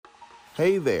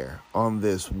Hey there on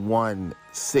this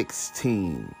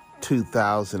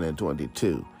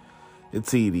 1/16/2022.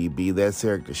 It's EDB, that's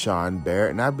Eric Deshaun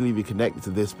Barrett, and I believe you're connected to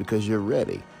this because you're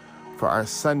ready for our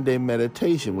Sunday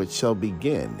meditation, which shall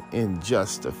begin in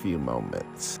just a few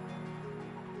moments.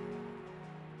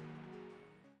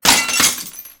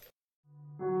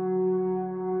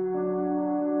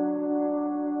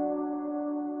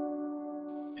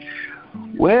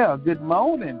 Well, good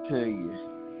morning to you.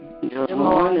 Good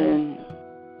morning.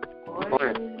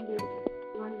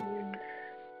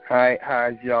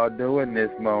 How's y'all doing this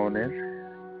morning?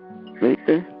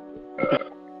 Victor?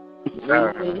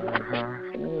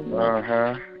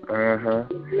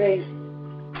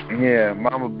 Yeah,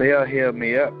 Mama Bell held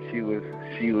me up. She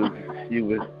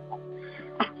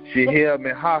held me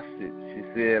hostage. She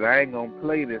said, I ain't gonna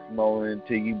play this morning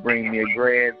until you bring me a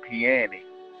grand piano.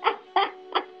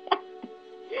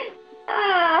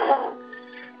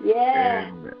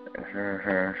 Yeah.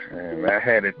 And I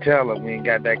had to tell her we ain't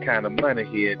got that kind of money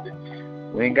here.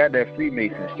 We ain't got that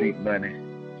Freemason Street money.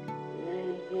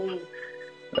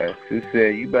 She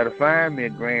said, you better find me a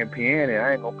grand piano.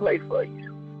 I ain't gonna play for you.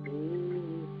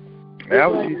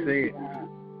 That's what she said.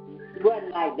 It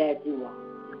wasn't like that, you know.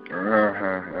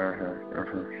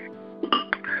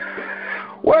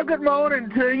 Well, good morning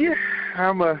to you.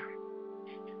 I'm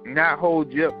not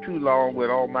hold you up too long with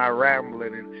all my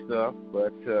rambling and stuff,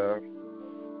 but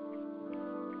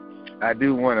I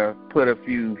do want to put a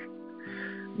few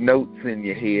notes in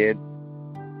your head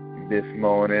this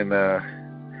morning.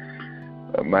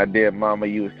 My dear mama,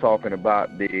 you was talking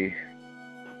about the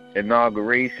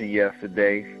inauguration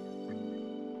yesterday,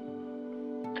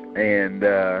 and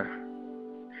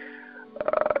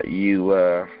you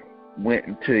went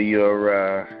into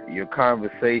your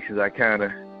conversations. I kind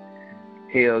of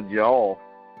held you off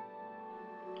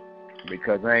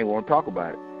because I ain't want to talk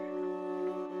about it.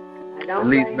 At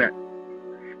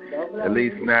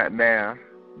least not now.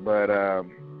 But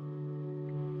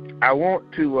I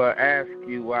want to ask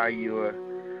you why you're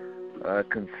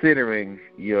considering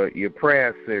your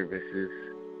prayer services.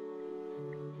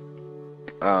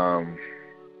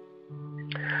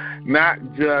 Not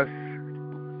just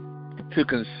to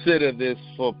consider this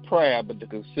for prayer, but to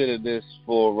consider this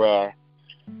for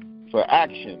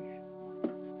action.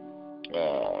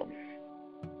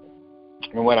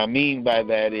 And what I mean by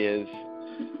that is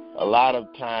a lot of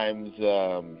times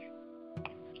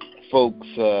folks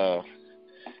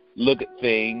look at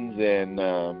things and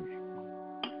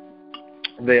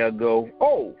they'll go,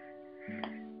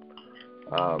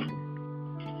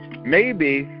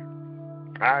 maybe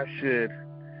I should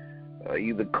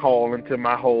either call into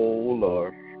my hole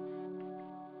or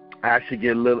I should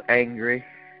get a little angry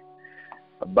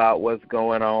about what's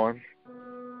going on.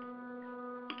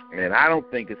 And I don't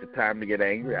think it's a time to get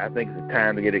angry. I think it's a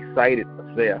time to get excited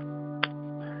myself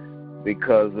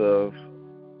because of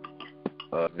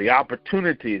the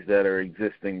opportunities that are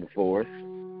existing before us.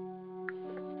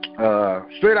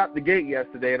 Straight out the gate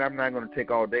yesterday, and I'm not going to take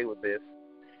all day with this,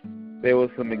 there were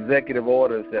some executive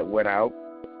orders that went out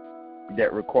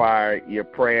that require your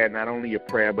prayer, not only your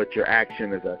prayer, but your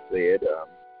action, as I said.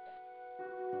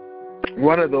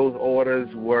 One of those orders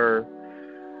were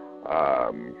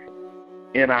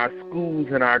in our schools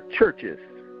and our churches.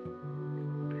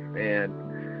 And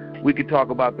we could talk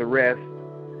about the rest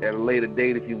at a later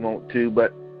date if you want to,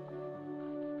 but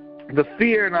the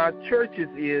fear in our churches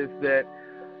is that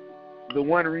the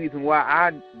one reason why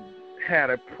I had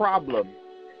a problem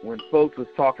when folks was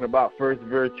talking about First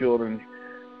Virtual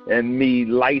and me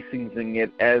licensing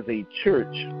it as a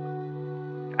church,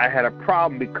 I had a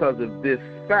problem because of this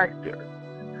factor.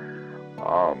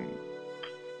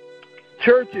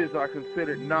 Churches are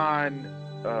considered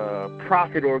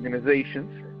non-profit organizations,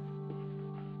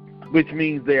 which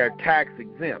means they are tax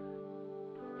exempt.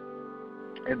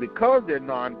 And because they're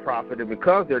non-profit and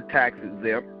because they're tax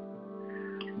exempt,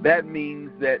 that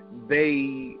means that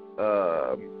they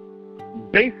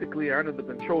basically are under the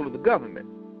control of the government.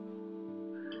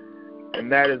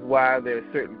 And that is why there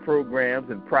are certain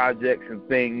programs and projects and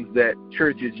things that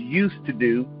churches used to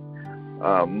do.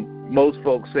 Most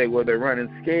folks say, well, they're running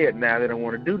scared now. They don't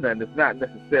want to do nothing. It's not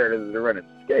necessarily that they're running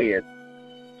scared.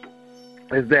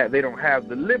 It's that they don't have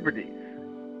the liberties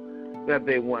that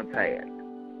they once had.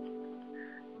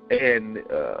 And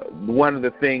one of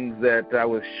the things that I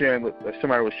was sharing with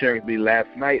somebody was sharing with me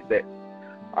last night that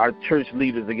our church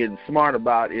leaders are getting smart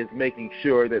about is making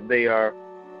sure that they are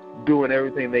doing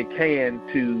everything they can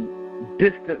to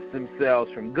distance themselves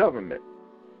from government.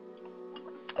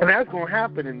 And that's going to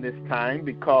happen in this time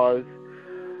because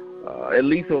at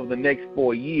least over the next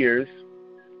 4 years,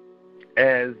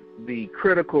 as the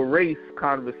critical race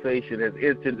conversation has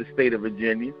entered the state of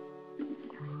Virginia.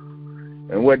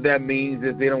 And what that means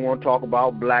is they don't want to talk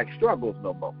about black struggles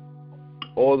no more,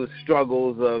 or the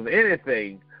struggles of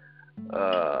anything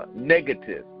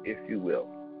negative, if you will.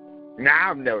 Now,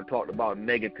 I've never talked about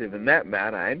negative in that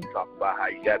matter. I didn't talk about how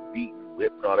you got beaten,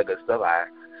 whipped, and all that good stuff.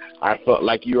 I felt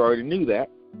like you already knew that.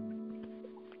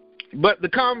 But the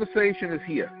conversation is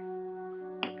here.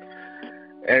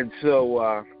 And so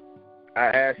I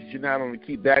ask you not only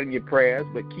keep that in your prayers,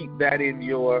 but keep that in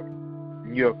your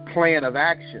plan of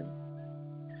action,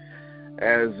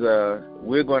 as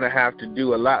we're going to have to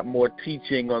do a lot more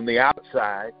teaching on the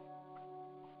outside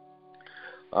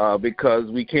because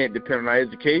we can't depend on our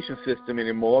education system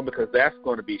anymore, because that's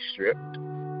going to be stripped.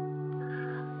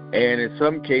 And in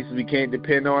some cases, we can't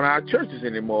depend on our churches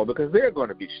anymore because they're going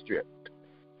to be stripped.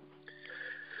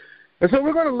 And so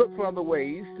we're going to look for other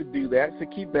ways to do that, so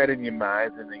keep that in your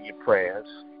minds and in your prayers.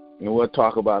 And we'll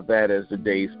talk about that as the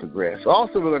days progress.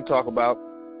 Also, we're going to talk about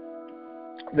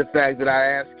the fact that I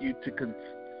ask you to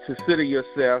consider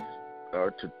yourself,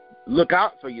 or to look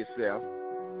out for yourself,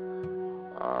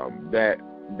 that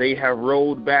they have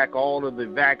rolled back all of the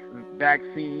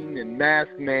vaccine and mask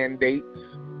mandates.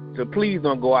 So please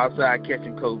don't go outside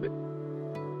catching COVID.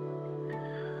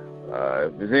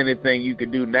 If there's anything you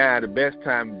can do now, the best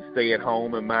time is to stay at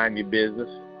home and mind your business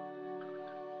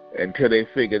until they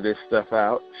figure this stuff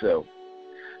out. So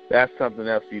that's something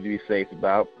else for you to be safe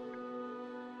about.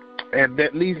 And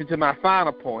that leads me to my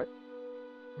final point.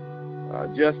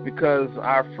 Just because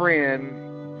our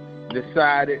friend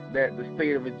decided that the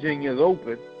state of Virginia is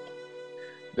open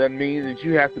doesn't mean that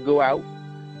you have to go out.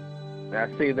 And I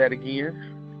say that again.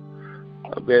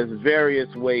 There's various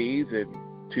ways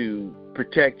to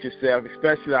protect yourself,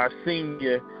 especially our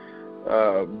senior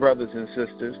brothers and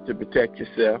sisters, to protect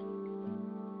yourself.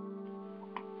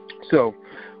 So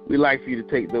we'd like for you to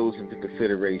take those into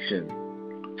consideration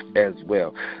as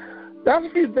well. That's a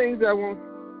few things I want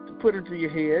to put into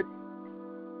your head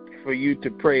for you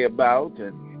to pray about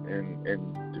and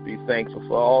to be thankful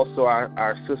for. Also,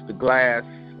 our sister Glass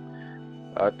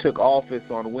took office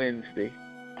on Wednesday,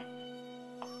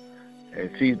 and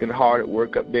she's been hard at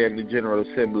work up there in the General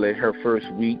Assembly. Her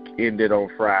first week ended on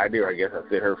Friday, or I guess I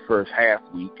said her first half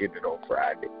week ended on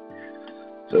Friday.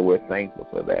 So we're thankful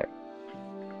for that.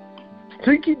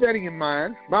 So you keep that in your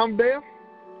mind. Mom Bell?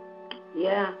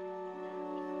 Yeah.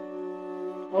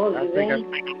 Oh, I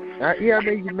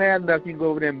made you mad enough. You can go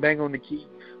over there and bang on the keys.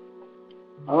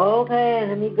 Okay,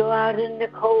 let me go out in the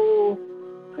cold,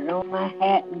 put on my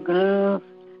hat and gloves.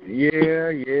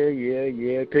 Yeah.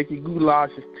 Take your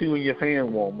goulashes too and your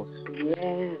hand warmers.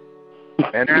 Yeah.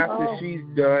 And after she's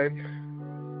done,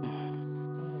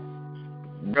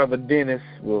 Brother Dennis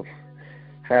will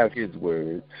have his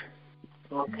words.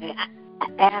 Okay.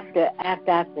 After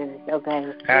I finish,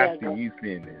 okay. After you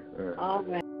finish. All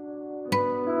right.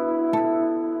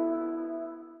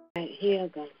 Here I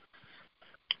go.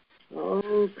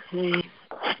 Okay.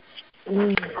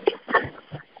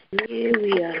 Here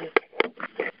we are.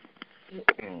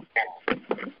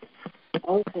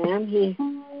 Okay, I'm here.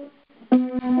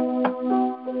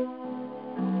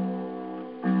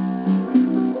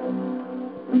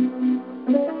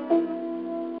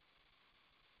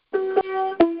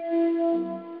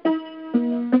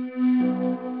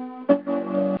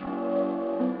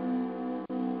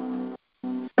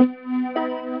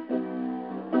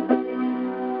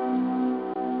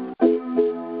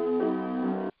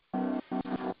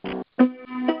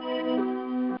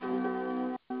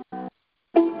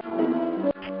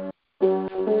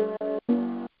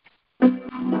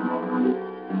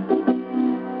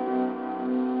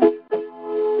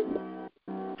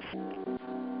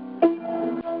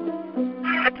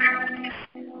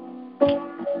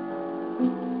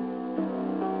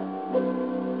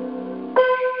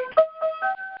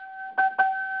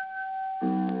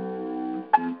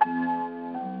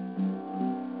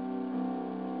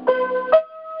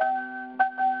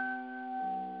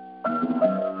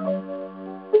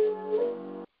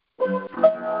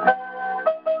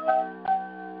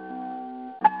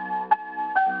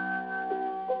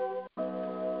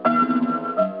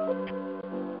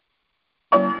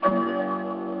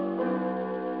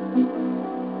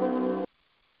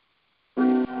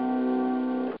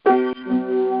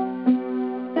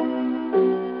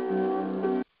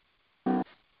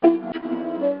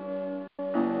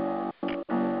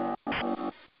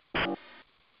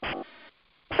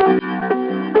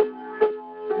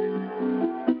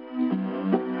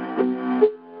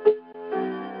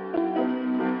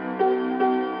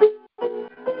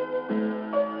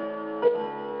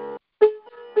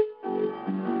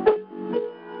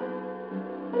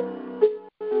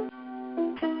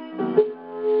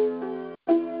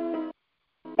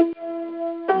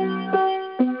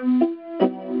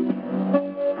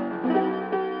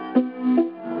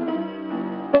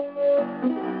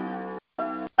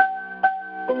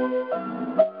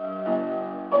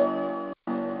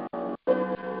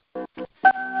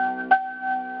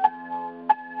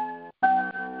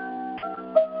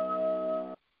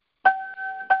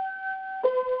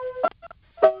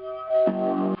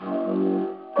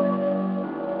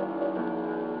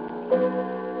 Praise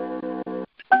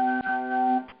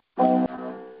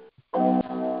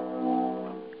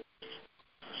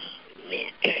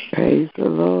the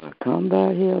Lord. Come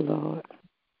by here, Lord.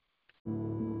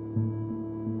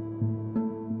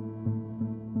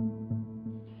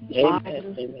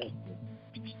 Amen.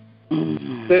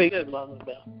 Amen. Very good, Mama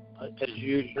Bell, as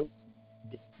usual.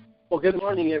 Well, good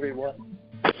morning, everyone.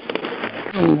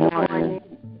 Good morning.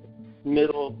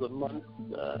 Middle of the month,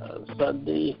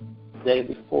 Sunday, day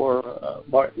before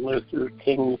Martin Luther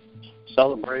King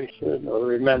celebration or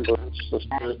remembrance, let's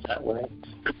put it that way.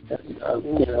 And,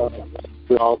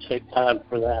 we all take time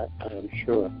for that, I'm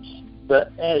sure.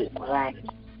 But anyway,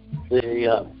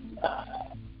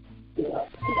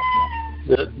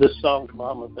 the song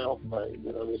Mama Bell played,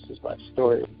 this is my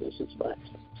story, this is my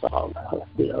song,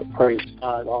 praise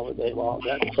God all the day long.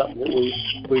 That's something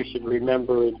that we should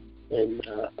remember, and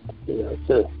it's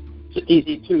an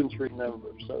easy tune to remember,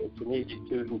 so it's an easy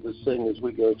tune to sing as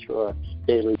we go through our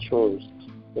daily chores.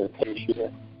 In case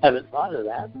you haven't thought of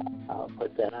that, I'll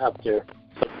put that out there.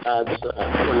 Sometimes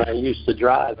when I used to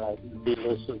drive, I'd be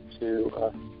listening to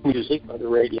music on the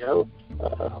radio,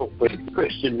 hopefully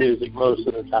Christian music most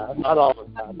of the time, not all the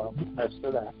time, I'll confess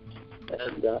to that.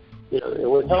 And, it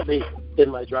would help me in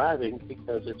my driving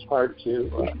because it's hard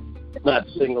to not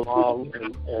sing along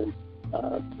and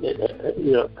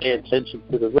pay attention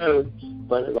to the road,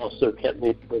 but it also kept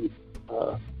me from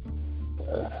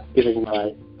giving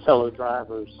my fellow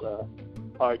drivers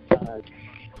hard time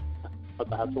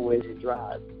about the way they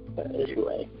drive.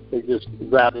 Anyway, it just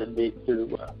grounded me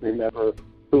to remember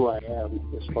who I am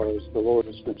as far as the Lord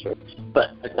is concerned.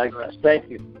 But I digress. Thank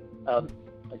you.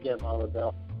 Again, Mama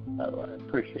Bell, I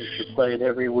appreciate you playing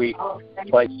every week,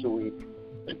 twice a week.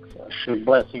 It's a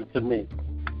blessing to me.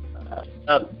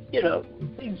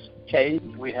 Things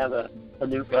change. We have a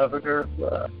new governor,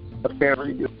 a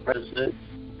fairly new president,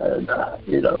 and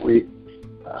we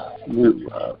new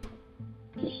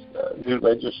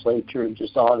legislature, and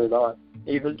just on and on.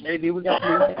 Even maybe we got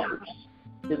new neighbors.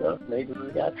 Maybe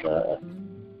we got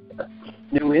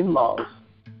new in-laws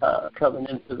coming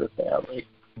into the family,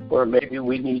 or maybe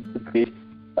we need to be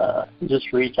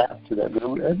just reach out to them.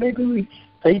 And maybe we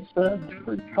face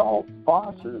different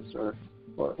bosses or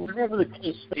whatever the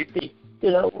case may be.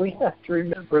 We have to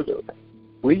remember that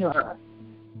we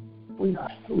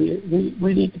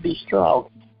need to be strong.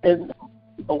 And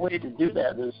a way to do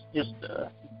that is just,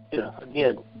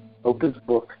 again, open the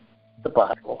book, the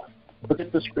Bible. Look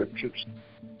at the scriptures.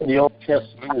 In the Old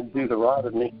Testament, in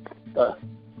Deuteronomy,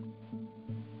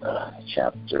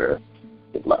 chapter,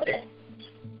 in my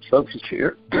focus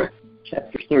here,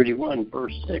 chapter 31,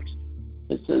 verse 6,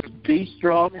 it says, be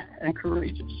strong and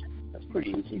courageous. That's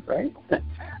pretty easy, right?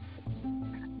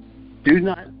 Do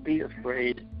not be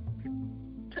afraid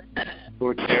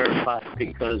or terrified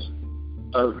because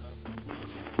of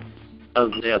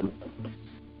them.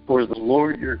 For the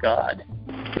Lord your God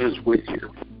is with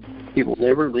you. He will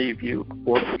never leave you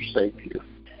or forsake you.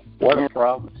 What a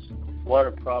promise. What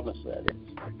a promise that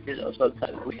is.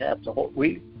 Sometimes we have to hold,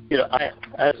 I,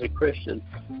 as a Christian,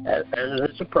 and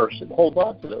as a person, hold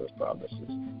on to those promises.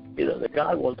 That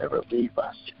God will never leave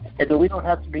us. And that we don't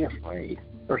have to be afraid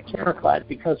or terrified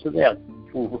because of them.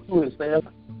 Who is them?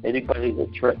 Anybody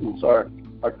that threatens our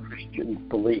Christian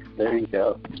belief. There you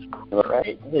go. All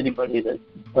right? Anybody that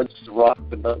wants to rock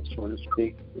the boat, so to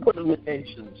speak. Put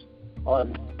limitations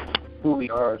on who we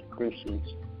are as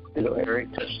Christians.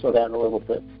 Eric touched on that a little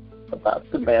bit about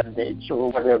the mandates or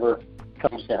whatever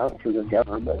comes down through the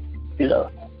government.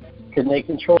 Can they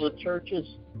control the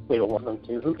churches? We don't want them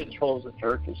to. Who controls the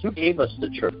churches? Who gave us the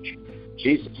church?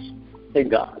 Jesus and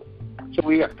God. So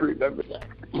we have to remember that.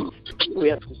 We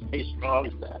have to stay strong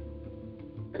in that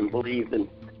and believe in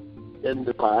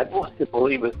the Bible and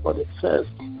believe in what it says.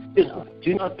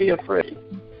 Do not be afraid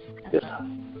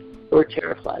or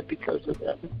terrified because of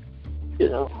them.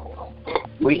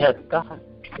 We have God.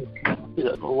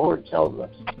 The Lord tells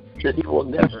us that He will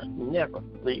never, never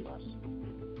leave us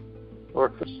or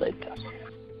forsake us.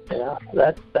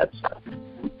 That's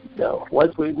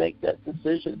once we make that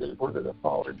decision that we're going to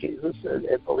follow Jesus and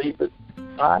believe in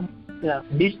God,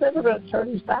 He's never going to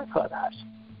turn His back on us.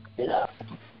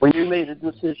 When you made a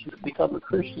decision to become a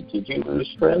Christian, did you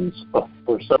lose friends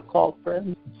or so-called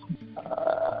friends?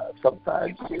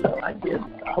 Sometimes, I did.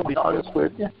 I'll be honest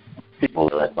with you. People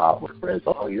that I thought were friends,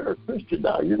 oh, you're a Christian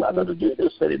now. You're not going to do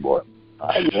this anymore.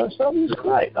 Something's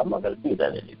right. I'm not going to do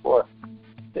that anymore.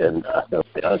 And they'll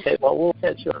say, okay, well, we'll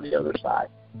catch you on the other side.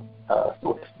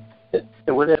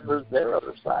 And whatever their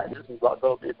other side is not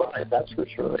going to be mine, that's for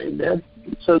sure. Amen.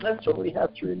 So that's what we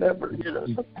have to remember.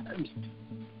 Sometimes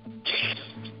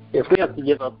if we have to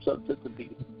give up something to be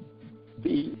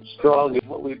be strong in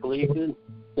what we believed in,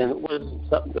 and it wasn't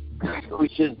something that we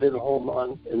should have been holding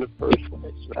on in the first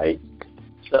place, right?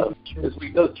 So as we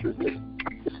go through this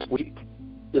week,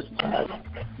 this time,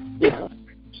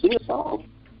 sing a song.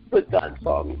 Put God's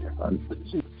song in your heart. Put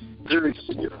some lyrics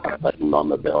in your heart, like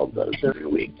Mama Bell does every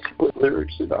week. Put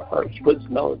lyrics in our hearts. Put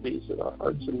melodies in our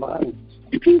hearts and minds.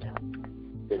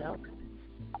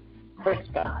 Praise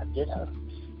God,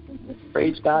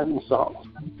 Praise God in song.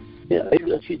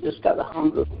 Even if you just got to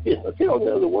hum them, if you don't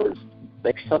know the words,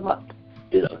 make some up.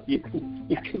 You can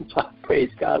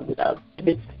praise God without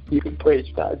it. You can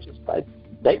praise God just by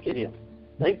thanking Him.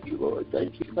 Thank you, Lord.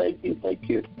 Thank you, thank you, thank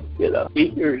you. He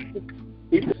hears you.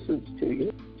 He listens to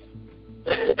you.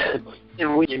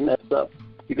 And when you mess up,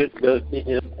 you just go to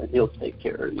Him and He'll take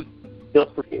care of you.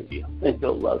 He'll forgive you and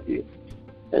He'll love you.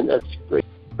 And that's great.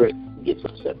 He gives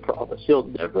us that promise. He'll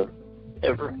never,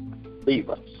 ever leave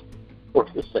us or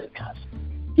forsake us.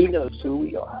 He knows who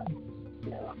we are.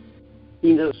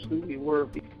 He knows who we were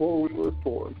before we were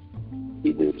born.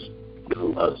 He knew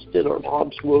us in our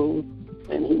mom's womb,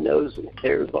 and He knows and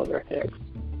cares on our hair.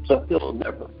 So He'll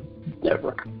never,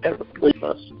 never, ever leave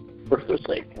us or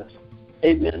forsake us.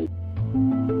 Amen.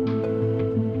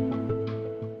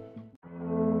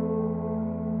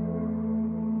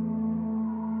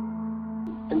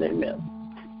 And amen.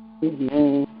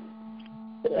 Amen.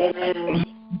 Amen.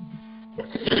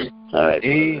 All right.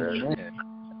 Amen.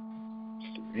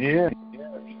 Yeah.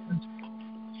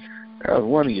 That was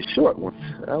one of your short ones.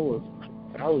 I was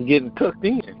getting tucked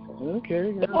in.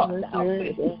 Okay.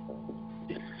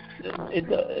 I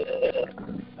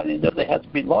didn't know they had to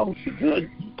be long to be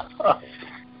good.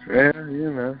 Yeah, I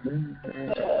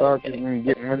thought you were going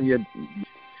to get one of your...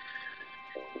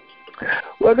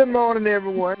 Well, good morning,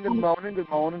 everyone. Good morning. Good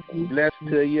morning. Blessed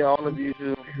to you, all of you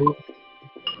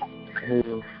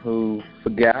who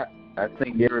forgot. I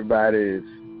think everybody is...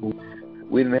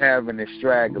 We didn't have any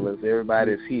stragglers.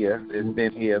 Everybody's here. It's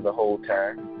been here the whole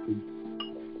time.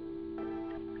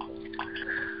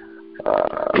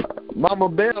 Mama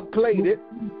Bell played it.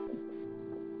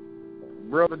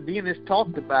 Brother Dennis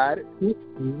talked about it.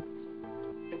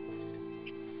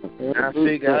 I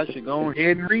figure I should go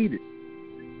ahead and read it.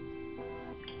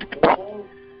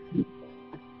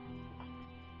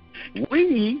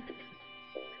 We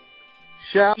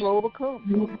shall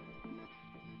overcome.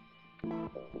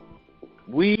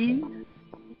 We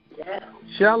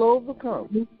shall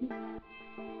overcome.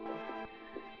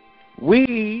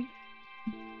 We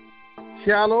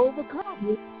shall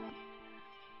overcome.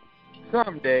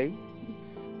 Someday.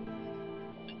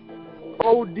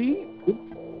 Oh, deep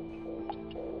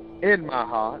in my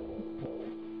heart,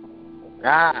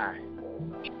 I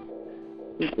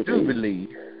do believe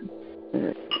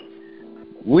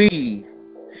we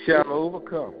shall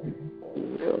overcome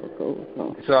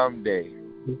someday.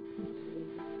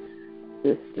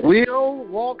 We'll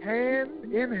walk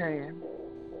hand in hand.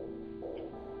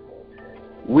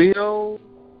 We'll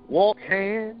walk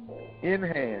hand in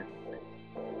hand.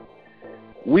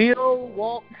 We'll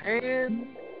walk hand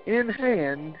in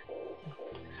hand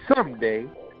someday.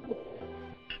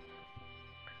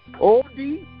 Oh,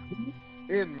 deep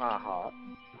in my heart,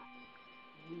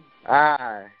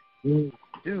 I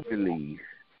do believe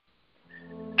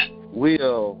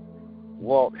we'll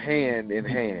walk hand in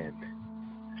hand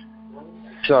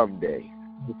someday.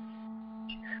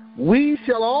 We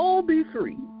shall all be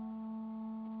free.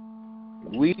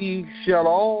 We shall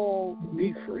all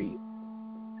be free.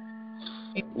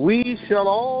 We shall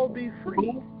all be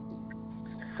free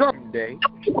someday.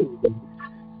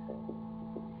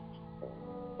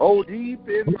 Oh, deep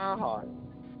in my heart,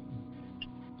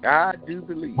 I do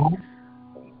believe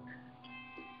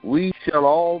we shall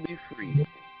all be free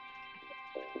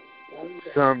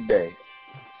someday.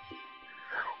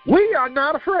 We are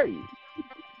not afraid.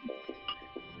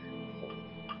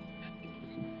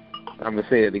 I'm going to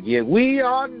say it again. We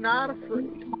are not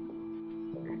afraid.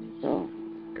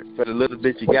 For the little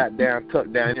bit you got down,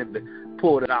 tucked down in the,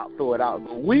 pulled it out, throw it out.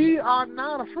 But we are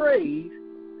not afraid.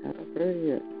 Not afraid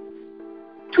yet.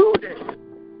 Today.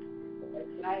 That's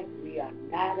right. We are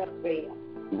not afraid.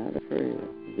 Not afraid.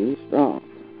 Be strong.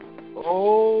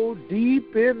 Oh,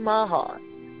 deep in my heart,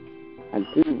 I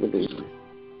do believe.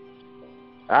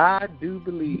 I do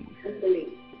believe.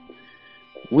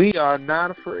 We are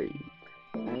not afraid.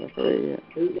 Not afraid yet.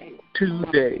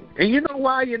 Today. And you know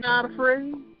why you're not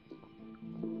afraid?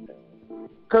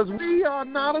 Because we are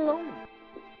not alone.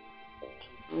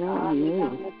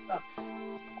 No.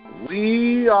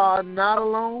 We are not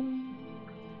alone.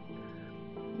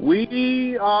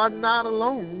 We are not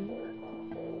alone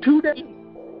today.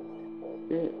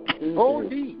 Oh,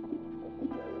 deep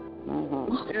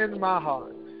in my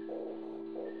heart,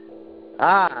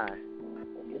 I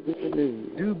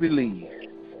do believe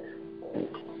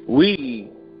we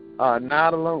are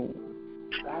not alone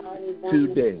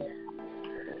today.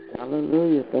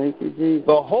 Hallelujah. Thank you, Jesus.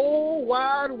 The whole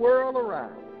wide world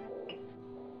around.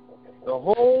 The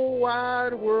whole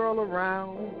wide world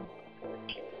around.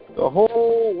 The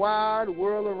whole wide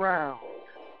world around.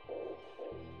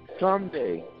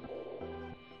 Someday,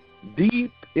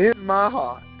 deep in my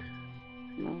heart,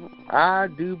 I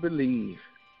do believe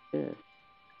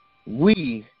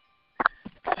we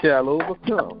shall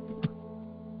overcome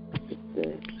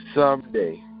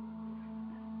someday.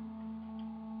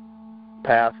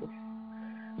 Pastor.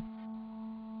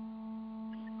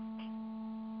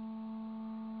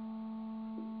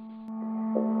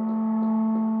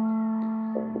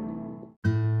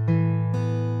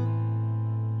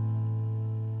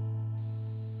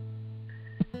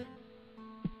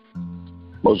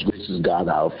 Most gracious God,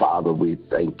 our Father, we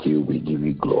thank you. We give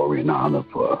you glory and honor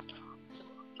for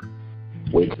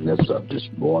waking us up this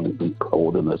morning and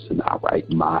clothing us in our right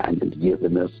mind and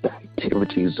giving us the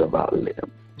activities of our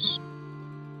limbs.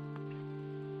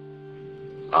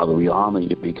 Father, we honor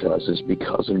you because it's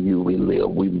because of you we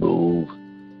live, we move,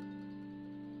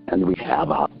 and we have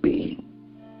our being.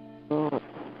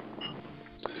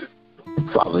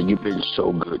 Father, you've been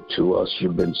so good to us.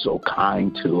 You've been so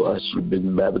kind to us. You've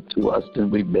been better to us than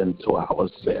we've been to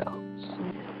ourselves.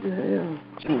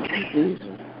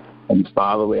 And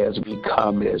Father, as we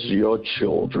come as your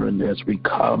children, as we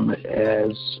come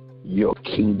as your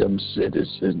kingdom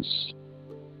citizens,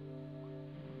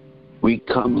 we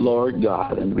come, Lord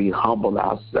God, and we humble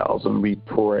ourselves and we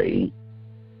pray.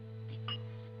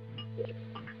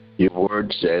 Your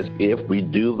word says if we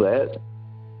do that,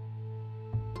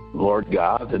 Lord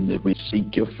God, and if we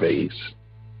seek your face,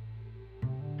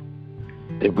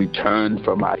 if we turn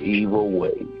from our evil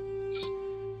ways,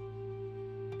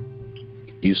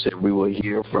 you said we will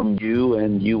hear from you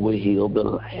and you will heal the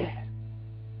land.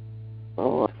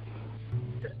 Oh,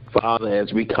 Father,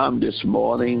 as we come this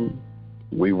morning,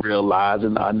 we realize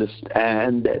and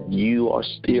understand that you are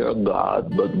still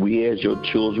God, but we as your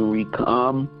children, we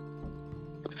come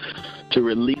to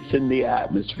release in the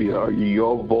atmosphere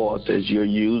your voice as you're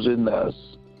using us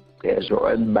as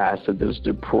your ambassadors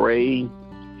to pray.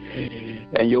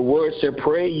 And your word said,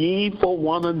 pray ye for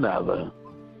one another.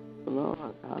 Lord,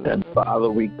 and Father,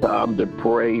 we come to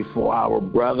pray for our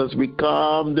brothers. We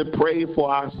come to pray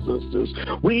for our sisters.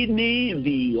 We need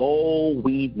thee. Oh,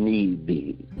 we need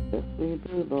thee. Yes, we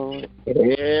do, Lord.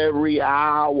 Every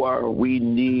hour we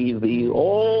need thee.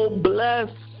 Oh,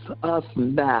 bless us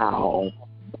now,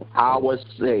 our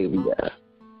Savior.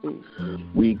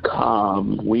 We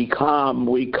come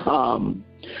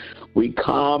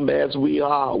as we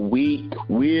are, weak,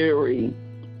 weary,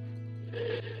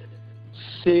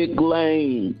 sick,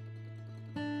 lame,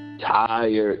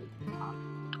 tired,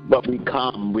 but we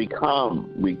come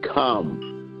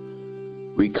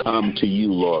to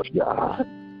you, Lord God.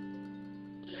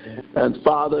 And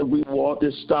Father, we want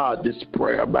to start this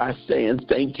prayer by saying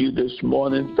thank you this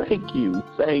morning. Thank you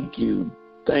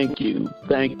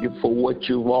for what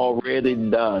you've already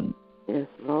done. Yes,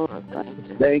 Lord.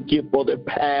 Thank you for the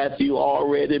path you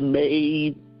already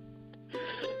made.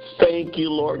 Thank you,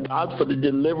 Lord God, for the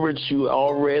deliverance you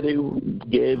already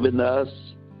given us.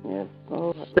 Yes,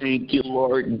 Lord. Thank you,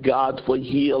 Lord God, for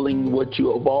healing what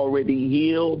you have already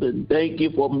healed. And thank you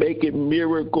for making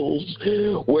miracles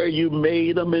where you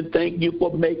made them. And thank you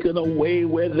for making a way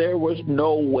where there was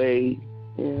no way.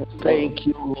 Yes, thank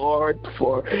you, Lord,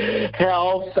 for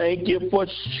health. Thank you for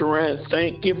strength.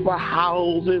 Thank you for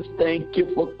houses. Thank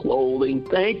you for clothing.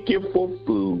 Thank you for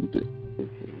food.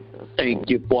 Thank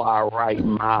you for our right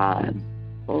mind.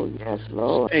 Oh, yes,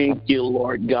 Lord. Thank you,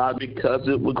 Lord God, because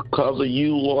it was because of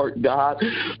you, Lord God.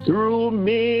 Through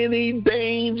many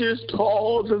dangers,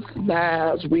 toils, and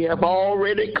snares, we have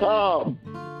already come.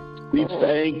 We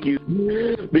thank you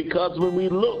because when we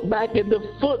look back at the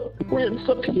footprints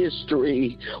of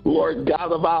history, Lord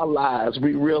God of our lives,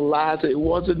 we realize it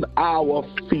wasn't our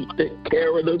feet that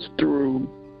carried us through.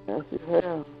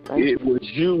 It was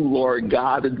you, Lord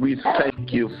God, and we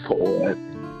thank you for it.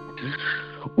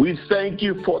 We thank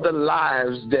you for the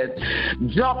lives that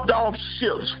jumped off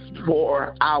ships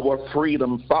for our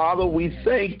freedom. Father, we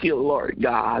thank you, Lord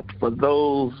God, for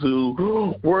those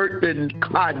who worked in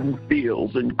cotton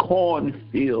fields and corn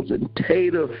fields and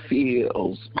tater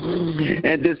fields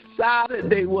and decided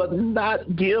they would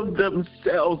not give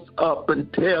themselves up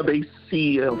until they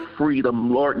see a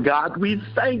freedom, Lord God. We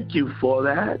thank you for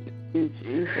that.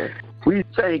 We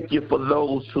thank you for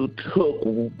those who took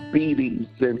beatings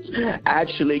and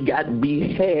actually got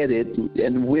beheaded,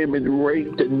 and women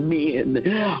raped and men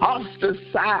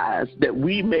ostracized, that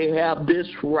we may have this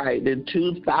right in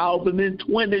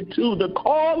 2022 to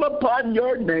call upon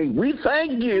your name. We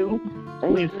thank you.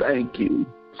 We thank you.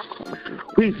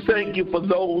 We thank you for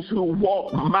those who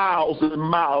walk miles and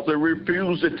miles and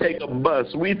refuse to take a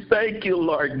bus. We thank you,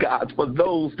 Lord God, for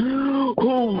those who,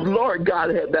 Lord God,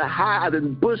 had to hide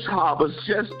in bush harbors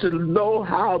just to know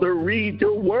how to read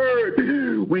your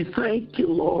word. We thank you,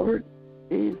 Lord.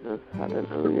 Jesus,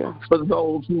 hallelujah. For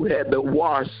those who had to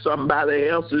wash somebody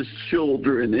else's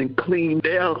children and clean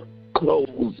their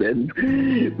clothes and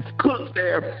cook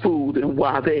their food, and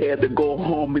while they had to go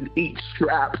home and eat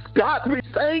scraps. God, we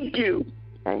thank you.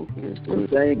 Thank you.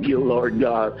 Thank you, Lord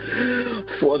God,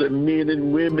 for the men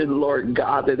and women, Lord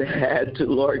God, that had to,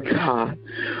 Lord God,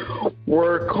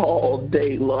 work all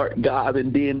day, Lord God,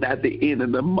 and then at the end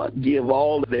of the month give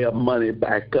all of their money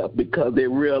back up because they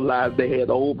realized they had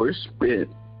overspent.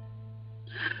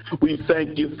 We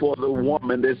thank you for the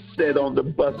woman that sat on the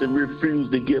bus and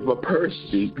refused to give a purse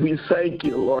seat. We thank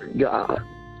you, Lord God,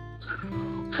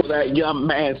 for that young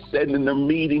man sitting in the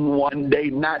meeting one day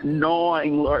not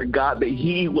knowing, Lord God, that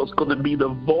he was going to be the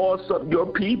voice of your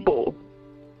people,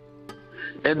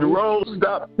 and rose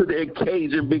up to the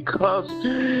occasion because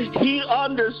he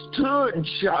understood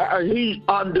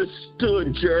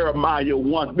Jeremiah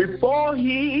 1. Before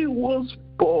he was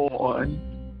born,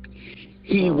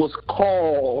 he was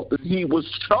called, he was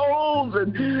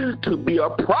chosen to be a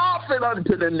prophet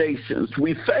unto the nations.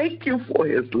 We thank you for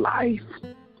his life.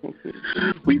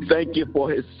 We thank you for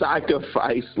his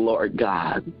sacrifice, Lord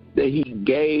God, that he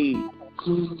gave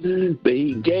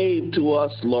to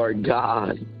us, Lord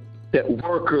God, that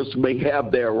workers may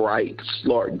have their rights,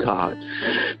 Lord God,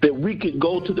 that we can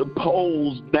go to the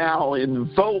polls now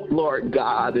and vote, Lord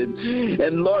God,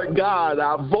 and Lord God,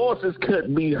 our voices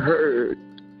could be heard.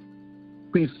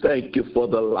 We thank you for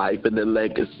the life and the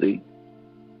legacy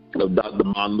of Dr.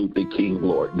 Martin Luther King,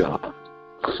 Lord God.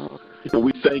 And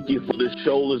we thank you for the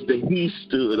shoulders that he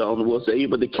stood on, was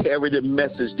able to carry the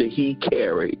message that he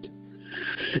carried.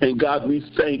 And God, we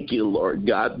thank you, Lord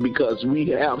God, because we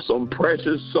have some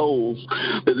precious souls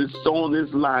that is on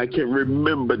this line can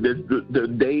remember the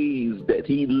days that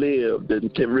he lived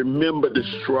and can remember the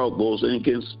struggles and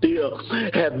can still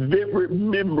have vivid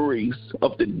memories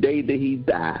of the day that he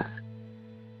died.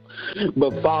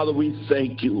 But Father, we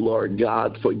thank you, Lord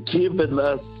God, for giving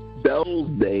us those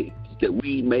days that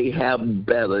we may have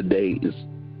better days,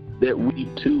 that we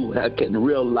too can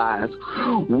realize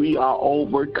we are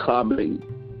overcoming.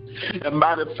 And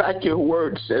matter of fact, your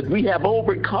word says we have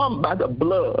overcome by the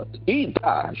blood.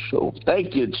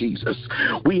 Thank you, Jesus.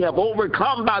 We have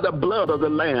overcome by the blood of the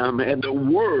Lamb and the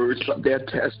words of their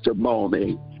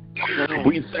testimony.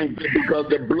 We thank you because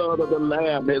the blood of the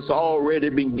Lamb has already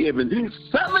been given.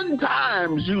 7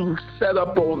 times you set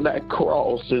up on that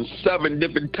cross, and 7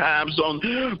 different times on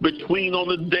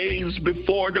the days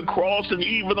before the cross and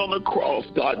even on the cross,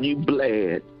 God, you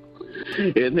bled.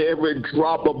 And every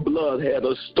drop of blood had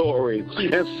a story.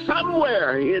 And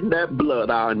somewhere in that blood,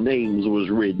 our names was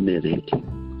written in it.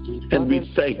 And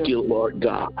we thank you, Lord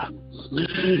God.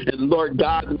 And Lord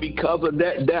God, because of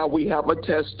that, now we have a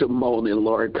testimony,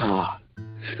 Lord God.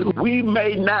 We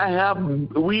may not have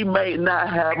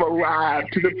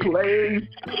arrived to the place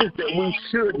that we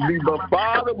should be, but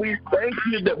Father, we thank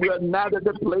you that we are not at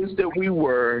the place that we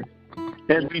were.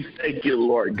 And we thank you,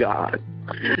 Lord God.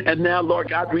 And now, Lord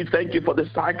God, we thank you for the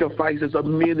sacrifices of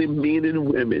men and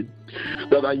women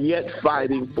that are yet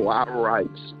fighting for our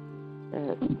rights.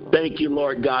 Thank you,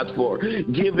 Lord God, for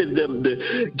giving them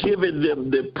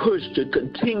the push to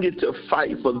continue to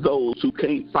fight for those who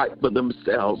can't fight for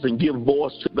themselves, and give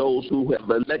voice to those who have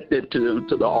elected to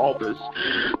the office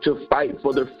to fight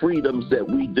for the freedoms that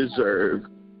we deserve.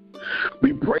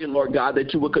 We pray, Lord God,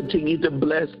 that you will continue to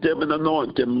bless them and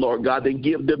anoint them, Lord God, and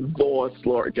give them voice,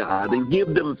 Lord God, and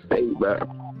give them favor.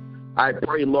 I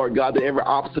pray, Lord God, that every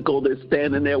obstacle that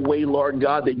stands in their way, Lord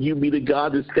God, that you be the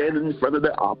God that's standing in front of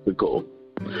the obstacle.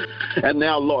 And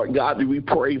now, Lord God, we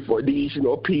pray for these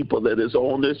your people that is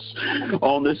on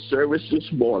this service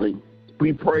this morning.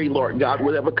 We pray, Lord God,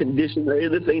 whatever condition or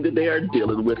anything that they are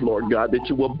dealing with, Lord God, that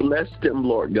you will bless them,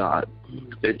 Lord God,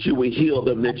 that you will heal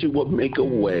them, that you will make a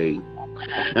way.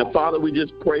 And Father, we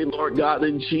just pray, Lord God,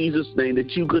 in Jesus' name,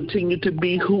 that you continue to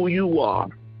be who you are,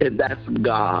 and that's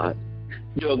God.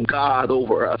 You're God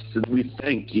over us, and we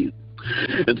thank you.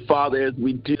 And Father, as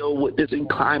we deal with this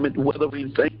inclement weather,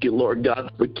 we thank you, Lord God,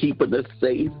 for keeping us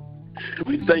safe.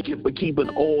 We thank you for keeping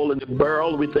oil in the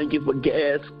barrel. We thank you for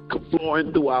gas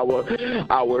flowing through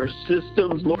our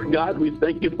systems, Lord God. We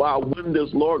thank you for our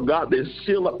windows, Lord God, that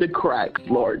seal up the cracks,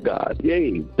 Lord God.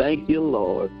 Yay. Thank you,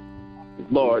 Lord.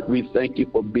 Lord, we thank you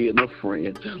for being a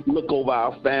friend. Look over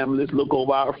our families. Look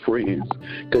over our friends.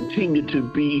 Continue to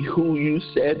be who you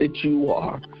said that you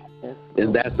are.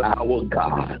 And that's our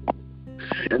God.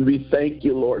 And we thank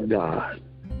you, Lord God.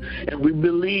 And we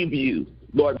believe you.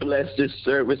 Lord, bless this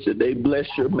service today. Bless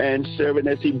your manservant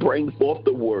as he brings forth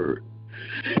the word.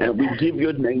 And we give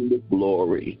your name the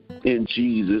glory in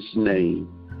Jesus' name.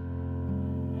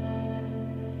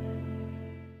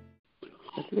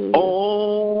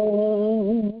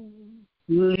 Only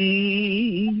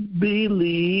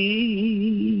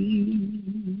believe.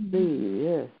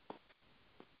 Yes.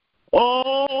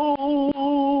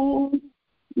 Only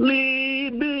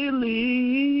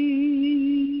believe.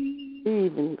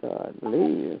 Even God,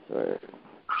 believe His word.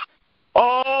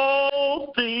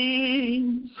 All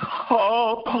things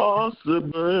are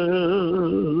possible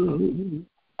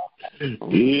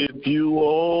if you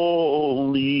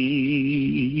only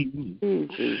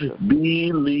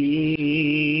believe.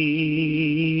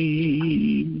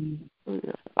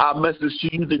 Our message to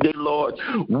you today, Lord,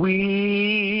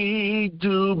 we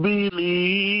do believe.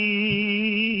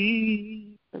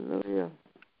 Hallelujah.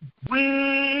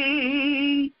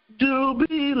 We do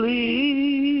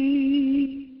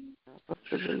believe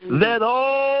that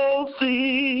all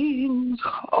things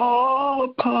are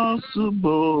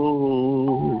possible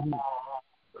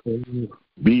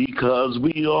because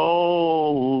we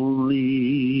only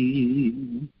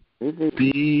believe.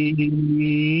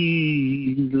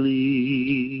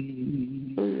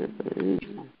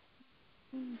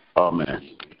 Amen.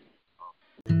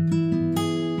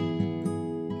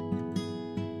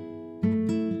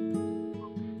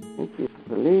 Thank you.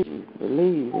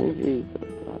 Believe in Jesus.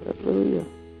 Hallelujah.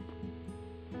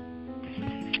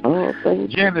 Oh, thank you.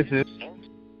 Genesis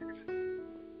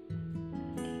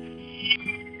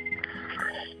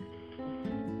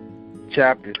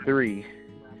chapter 3,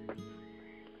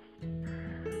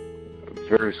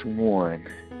 verse 1.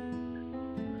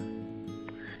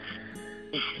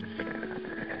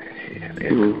 There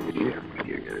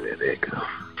it goes.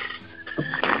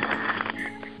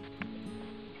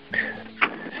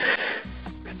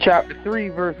 Chapter 3,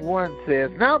 verse 1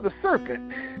 says, Now the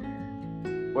serpent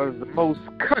was the most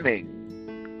cunning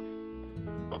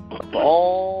of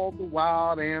all the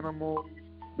wild animals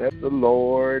that the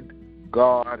Lord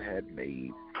God had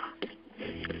made.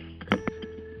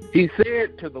 He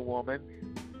said to the woman,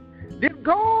 Did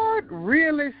God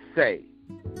really say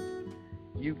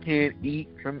you can't eat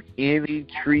from any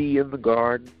tree in the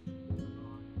garden?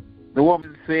 The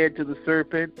woman said to the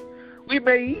serpent, We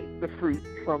may eat the fruit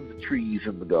from the trees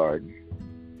in the garden,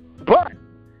 but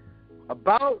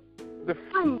about the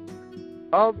fruit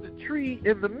of the tree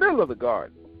in the middle of the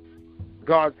garden,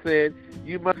 God said,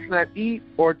 You must not eat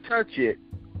or touch it,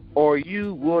 or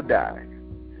you will die.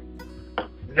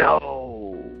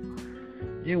 No,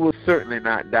 you will certainly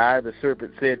not die, the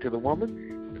serpent said to the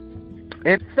woman.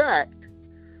 In fact,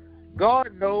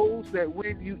 God knows that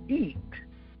when you eat,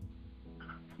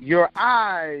 your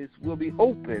eyes will be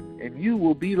open and you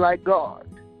will be like God,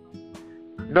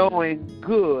 knowing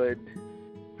good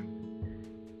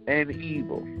and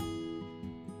evil.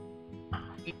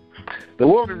 The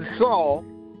woman saw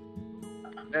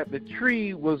that the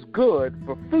tree was good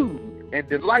for food and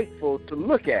delightful to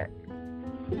look at,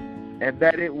 and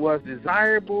that it was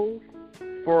desirable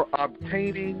for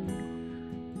obtaining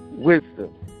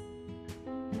wisdom.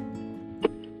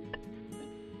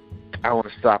 I want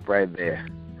to stop right there.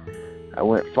 I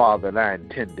went farther than I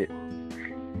intended,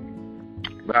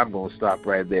 but I'm going to stop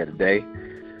right there today,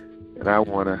 and I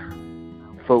want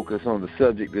to focus on the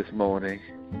subject this morning.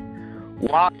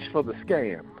 Watch for the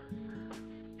scam.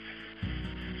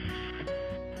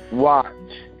 Watch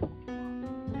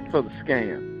for the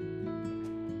scam.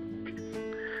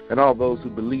 And all those who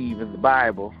believe in the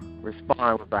Bible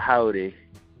respond with a howdy.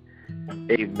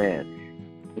 Amen.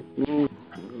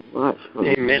 Watch for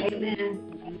Amen. Amen.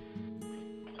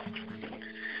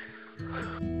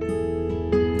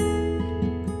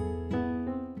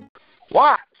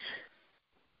 Watch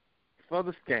for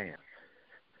the scam.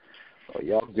 Oh,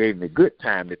 y'all gave me a good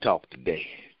time to talk today.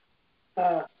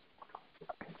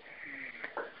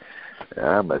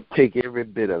 I'm going to take every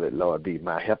bit of it, Lord, be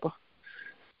my helper.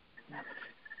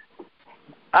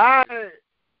 I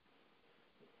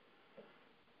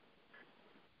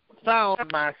found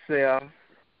myself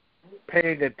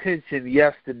paying attention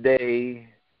yesterday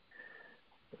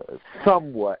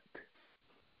somewhat.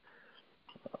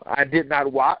 I did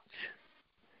not watch,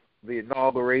 the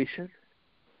inauguration.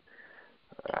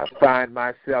 I find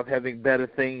myself having better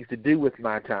things to do with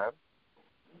my time.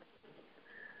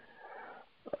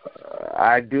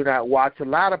 I do not watch a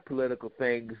lot of political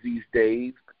things these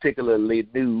days, particularly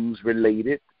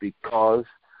news-related, because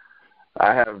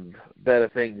I have better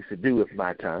things to do with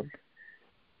my time.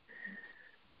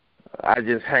 I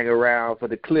just hang around for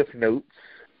the cliff notes.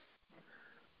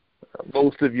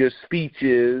 Most of your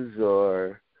speeches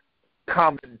or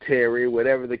commentary,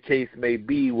 whatever the case may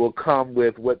be, will come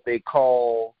with what they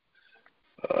call,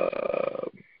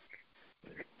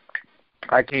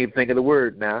 I can't think of the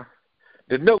word now,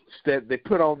 the notes that they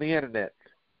put on the internet.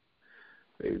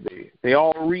 They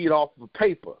all read off of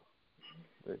paper.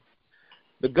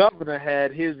 The governor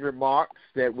had his remarks.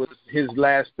 That was his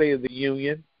last State of the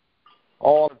Union.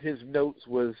 All of his notes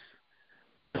was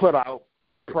put out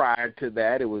prior to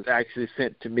that. It was actually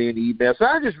sent to me in email. So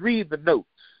I just read the notes.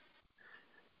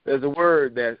 There's a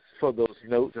word that's for those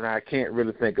notes, and I can't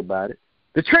really think about it.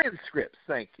 The transcripts,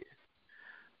 thank you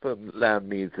for allowing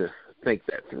me to think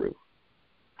that through.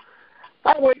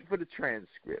 I wait for the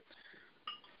transcripts.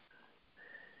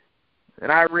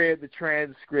 And I read the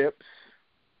transcripts,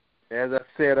 as I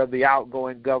said, of the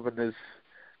outgoing governor's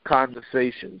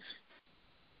conversations.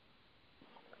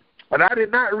 But I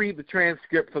did not read the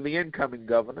transcript for the incoming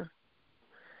governor.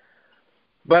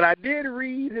 But I did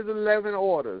read his 11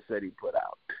 orders that he put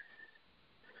out.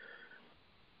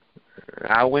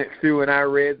 I went through and I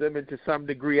read them, and to some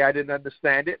degree I didn't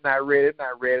understand it, and I read it, and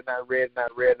I read it, and I read it, and I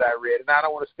read it, and I read it. And I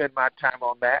don't want to spend my time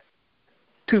on that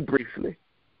too briefly,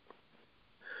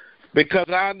 because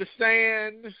I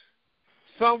understand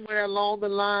somewhere along the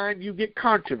line you get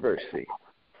controversy.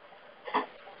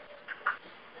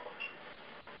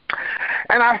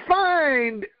 And I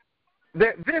find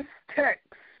that this text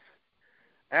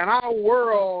and our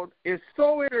world is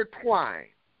so intertwined,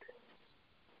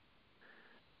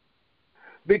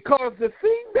 because the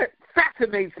thing that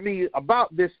fascinates me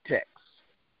about this text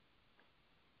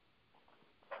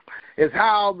is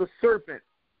how the serpent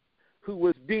who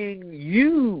was being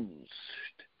used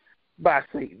by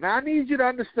Satan. Now, I need you to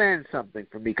understand something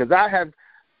from me, because I have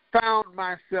found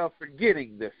myself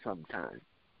forgetting this sometimes.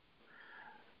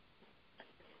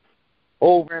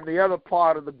 Over in the other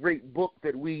part of the great book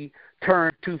that we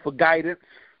turn to for guidance,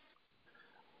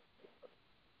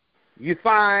 you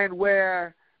find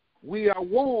where we are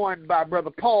warned by Brother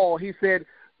Paul. He said,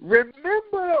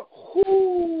 remember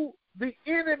who the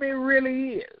enemy really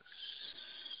is.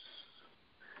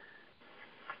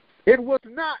 It was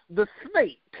not the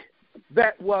snake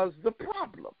that was the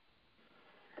problem.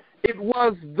 It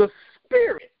was the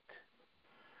spirit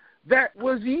that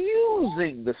was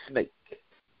using the snake.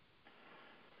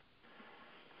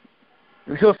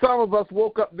 And so some of us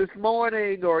woke up this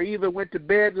morning or even went to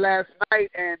bed last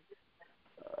night and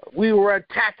we were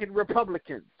attacking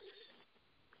Republicans.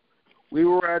 We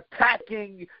were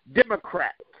attacking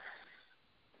Democrats.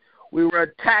 We were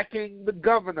attacking the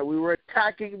governor. We were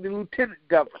attacking the lieutenant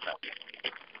governor.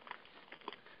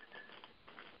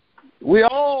 We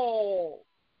all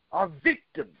are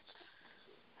victims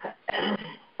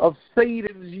of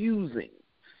Satan's using.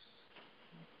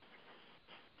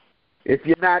 If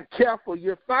you're not careful,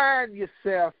 you'll find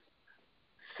yourself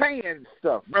saying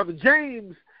stuff. Brother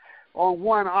James, on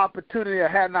one opportunity, or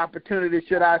had an opportunity,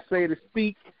 should I say, to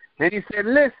speak, and he said,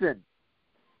 listen,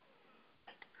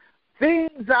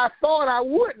 things I thought I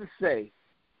wouldn't say,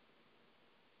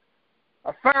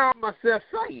 I found myself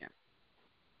saying,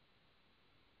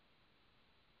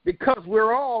 because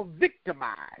we're all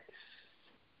victimized.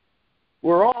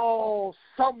 We're all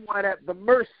somewhat at the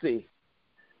mercy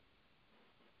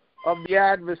of the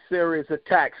adversary's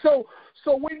attack. So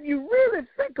when you really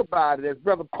think about it, as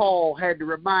Brother Paul had to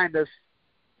remind us,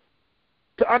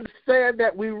 to understand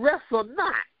that we wrestle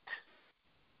not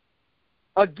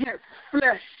against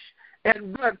flesh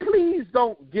and blood. Please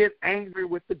don't get angry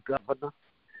with the governor.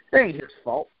 It ain't his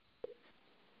fault.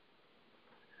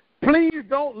 Please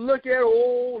don't look at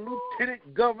old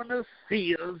Lieutenant Governor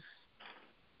Sears.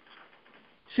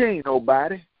 She ain't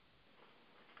nobody.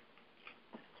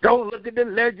 Don't look at the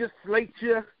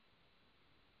legislature.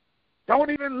 Don't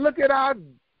even look at our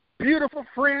beautiful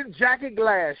friend Jackie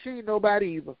Glass. She ain't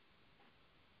nobody either.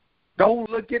 Don't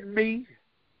look at me.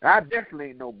 I definitely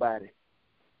ain't nobody.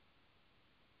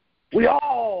 We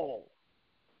all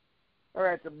are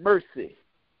at the mercy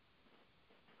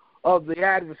of the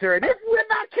adversary. And if we're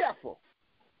not careful,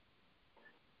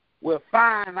 we'll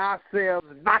find ourselves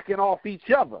knocking off each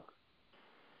other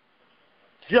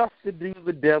just to do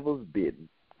the devil's bidding.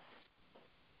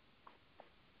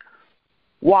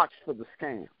 Watch for the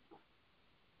scam.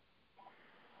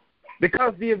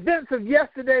 Because the events of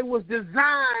yesterday was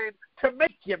designed to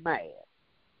make you mad.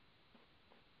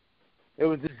 It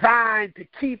was designed to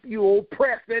keep you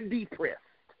oppressed and depressed.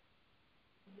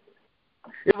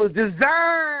 It was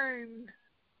designed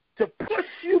to push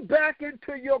you back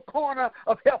into your corner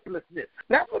of helplessness.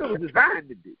 That's what it was designed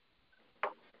to do.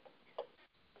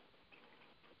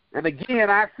 And again,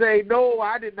 I say, no,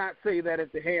 I did not say that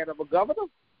at the hand of a governor.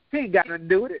 He ain't got nothing to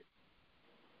do with it.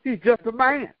 He's just a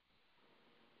man.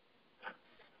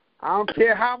 I don't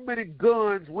care how many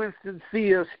guns Winston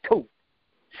Sears took.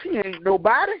 She ain't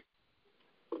nobody.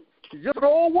 She's just an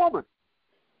old woman.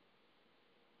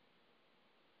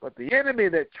 But the enemy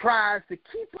that tries to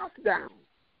keep us down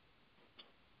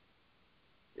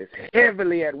is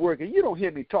heavily at work. And you don't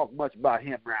hear me talk much about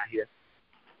him around here.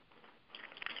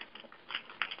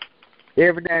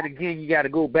 Every now and again, you got to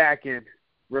go back and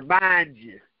remind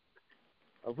you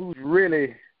of who's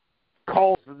really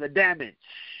causing the damage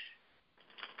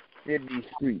in these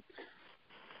streets.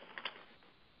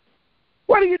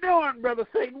 What are you doing, Brother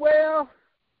Satan? Well,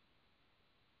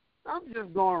 I'm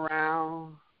just going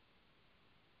around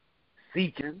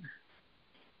seeking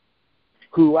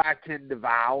who I can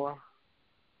devour.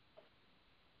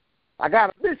 I got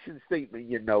a mission statement,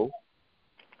 you know.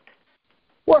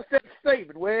 What's that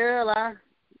statement? Well,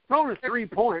 it's only 3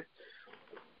 points.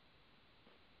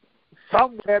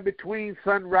 Somewhere between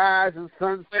sunrise and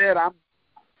sunset, I'm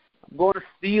going to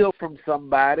steal from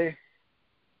somebody.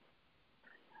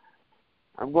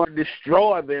 I'm going to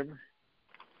destroy them.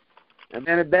 And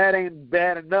then if that ain't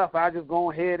bad enough, I'll just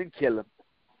go ahead and kill them.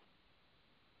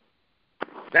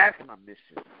 That's my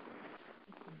mission.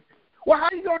 Well, how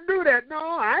you going to do that? No,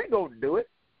 I ain't going to do it.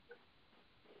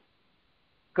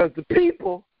 Because the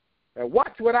people that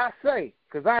watch what I say,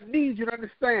 because I need you to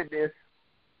understand this,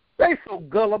 they so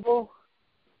gullible.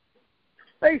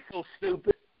 They so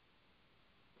stupid.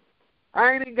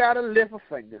 I ain't even got to lift a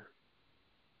finger.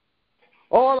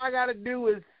 All I got to do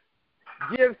is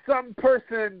give some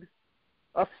person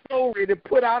a story to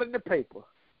put out in the paper.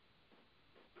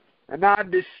 And I'll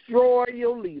destroy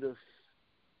your leaders.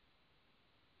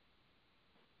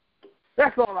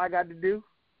 That's all I got to do.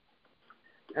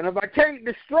 And if I can't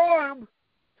destroy them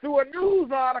through a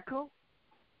news article,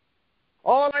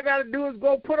 all I got to do is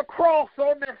go put a cross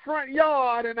on their front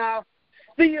yard, and I'll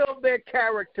steal their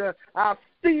character. I'll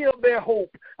steal their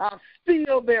hope. I'll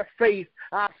steal their faith.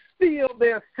 I'll steal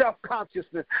their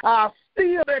self-consciousness. I'll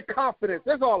steal their confidence.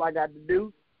 That's all I got to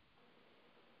do.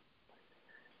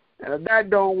 And if that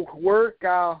don't work,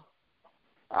 I'll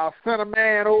send a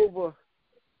man over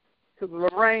to the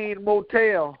Lorraine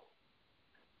Motel,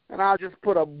 and I'll just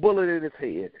put a bullet in his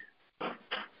head.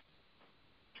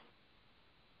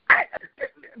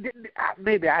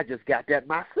 Maybe I just got that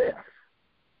myself.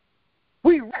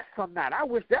 We rest on that. I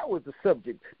wish that was the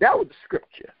subject. That was the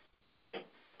scripture.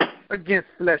 Against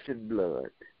flesh and blood.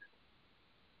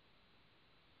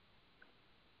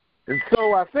 And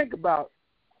so I think about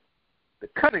the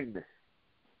cunningness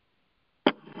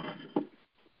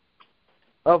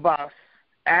of our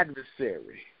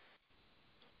adversary.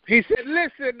 He said,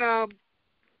 listen,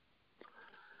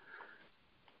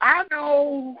 I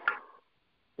know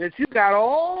that you got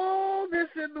all this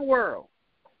in the world.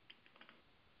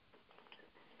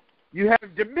 You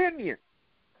have dominion.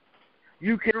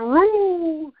 You can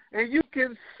rule and you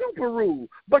can super rule.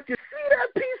 But you see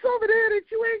that piece over there that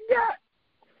you ain't got?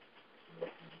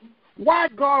 Why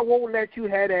God won't let you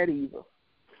have that either?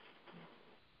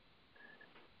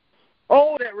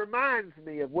 Oh, that reminds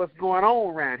me of what's going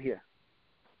on around here.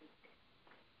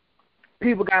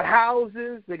 People got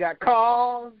houses, they got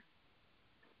cars,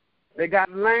 they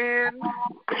got land,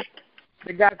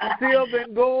 they got silver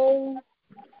and gold.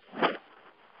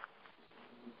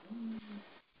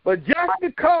 But just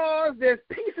because there's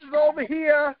pieces over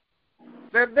here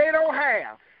that they don't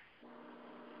have,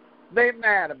 they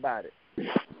mad about it.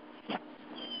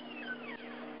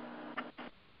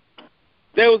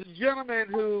 There was a gentleman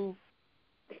who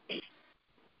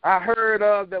I heard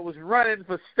of that was running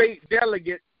for state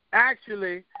delegate.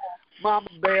 Actually, Mama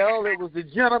Bell, it was the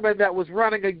gentleman that was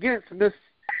running against Miss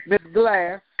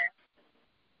Glass.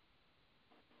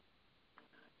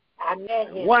 I met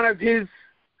him.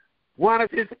 One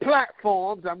of his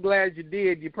platforms, I'm glad you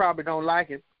did, you probably don't like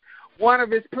it. One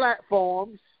of his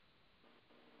platforms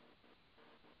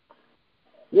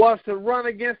was to run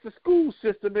against the school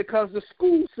system because the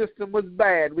school system was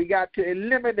bad. We got to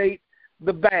eliminate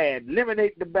the bad.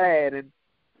 And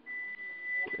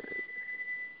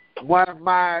one of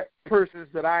my persons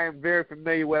that I am very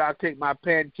familiar with, I'll take my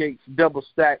pancakes double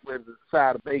stacked with a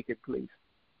side of bacon, please.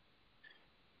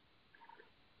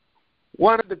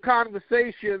 One of the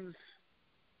conversations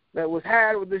that was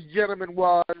had with this gentleman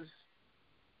was,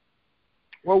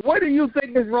 well, what do you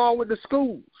think is wrong with the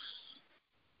schools?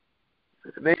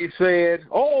 And they said,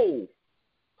 oh,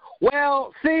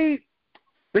 well, see,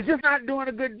 they're just not doing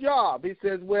a good job. He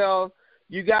says, well,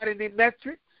 you got any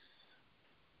metrics?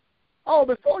 Oh,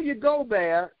 before you go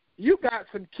there, you got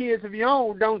some kids of your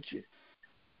own, don't you?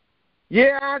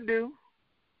 Yeah, I do.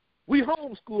 We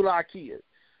homeschool our kids.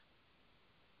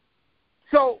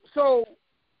 So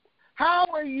how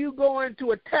are you going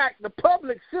to attack the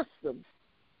public system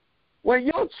when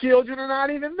your children are not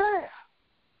even there?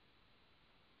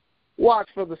 Watch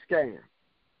for the scam.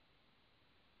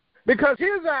 Because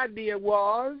his idea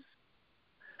was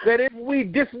that if we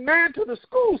dismantle the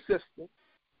school system,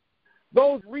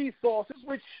 those resources,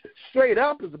 which straight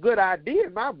up is a good idea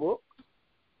in my book,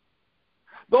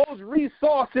 those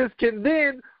resources can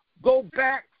then go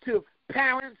back to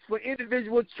parents for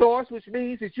individual choice, which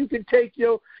means that you can take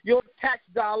your tax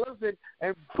dollars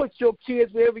and put your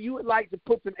kids wherever you would like to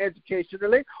put them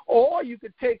educationally, or you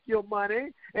could take your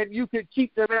money and you could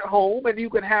keep them at home and you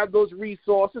can have those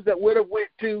resources that would have went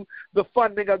to the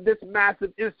funding of this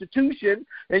massive institution,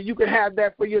 and you can have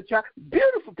that for your child.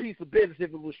 Beautiful piece of business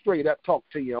if it was straight up talk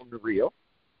to you on the real.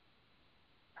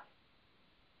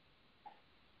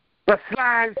 But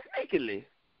slime sneakily,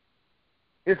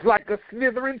 it's like a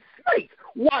slithering snake.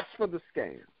 Watch for the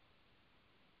scam.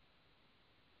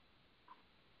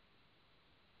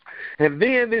 And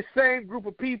then this same group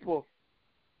of people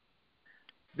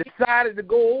decided to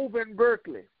go over in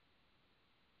Berkeley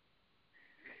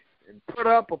and put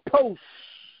up a post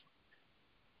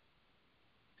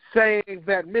saying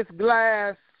that Miss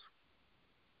Glass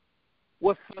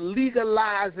was for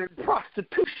legalizing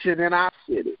prostitution in our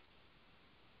city.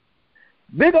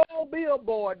 Big old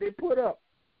billboard they put up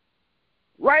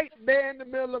right there in the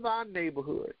middle of our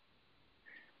neighborhood.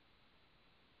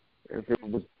 If it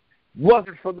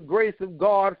wasn't for the grace of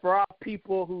God for our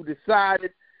people who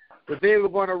decided that they were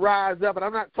going to rise up, and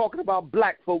I'm not talking about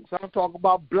black folks, I'm talking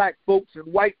about black folks and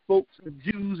white folks and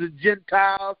Jews and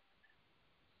Gentiles.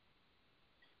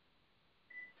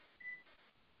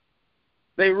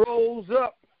 They rose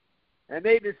up and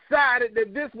they decided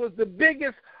that this was the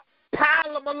biggest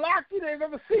pile of malarkey they've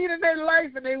ever seen in their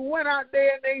life, and they went out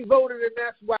there and they voted, and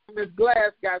that's why Ms.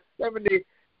 Glass got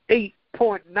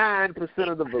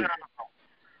 78.9% of the vote.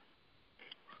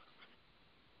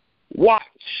 Watch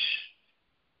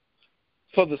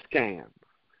for the scam.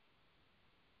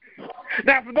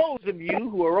 Now, for those of you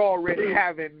who are already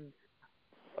having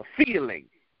a feeling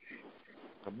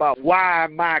about why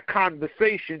my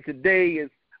conversation today is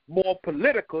more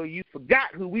political, you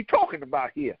forgot who we're talking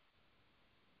about here.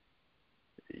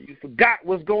 You forgot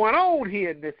what's going on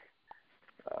here in this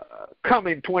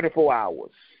coming 24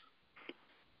 hours.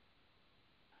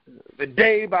 The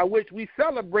day by which we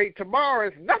celebrate tomorrow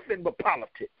is nothing but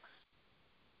politics.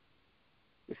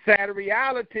 The sad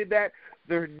reality that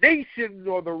the nations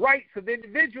or the rights of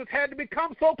individuals had to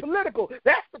become so political.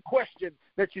 That's the question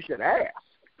that you should ask.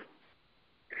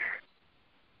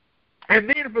 And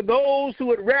then for those who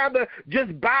would rather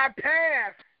just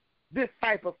bypass this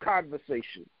type of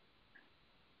conversation,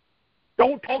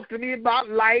 don't talk to me about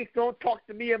life. Don't talk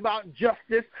to me about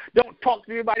justice. Don't talk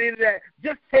to me about any of that.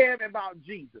 Just tell me about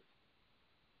Jesus.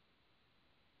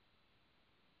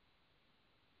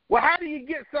 Well, how do you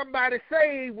get somebody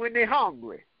saved when they're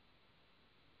hungry?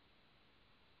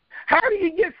 How do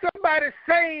you get somebody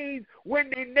saved when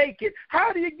they're naked?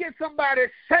 How do you get somebody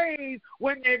saved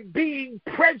when they're being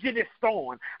prejudiced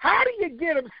on? How do you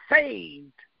get them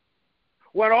saved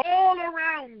when all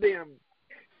around them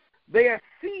they are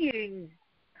seeing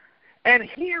and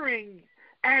hearing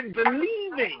and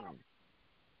believing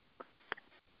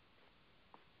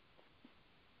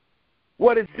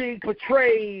what is being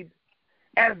portrayed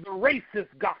as the racist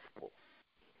gospel?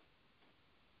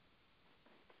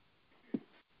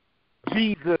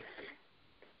 Jesus,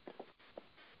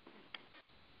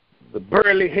 the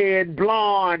burly-haired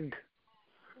blonde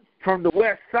from the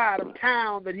west side of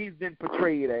town that he's been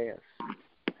portrayed as.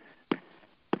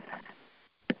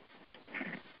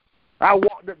 I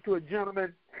walked up to a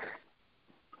gentleman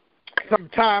some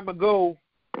time ago.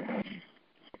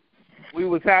 We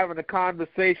was having a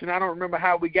conversation. I don't remember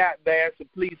how we got there, so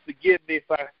please forgive me if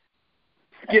I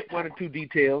skip one or two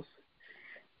details.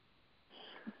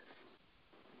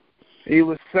 He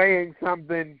was saying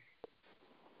something,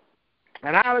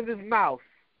 and out of his mouth,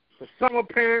 for some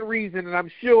apparent reason, and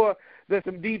I'm sure there's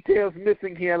some details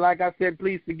missing here, like I said,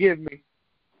 please forgive me.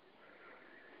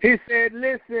 He said,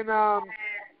 listen, I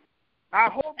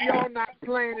hope y'all not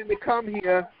planning to come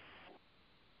here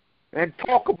and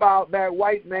talk about that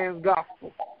white man's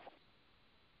gospel.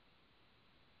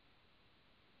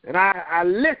 And I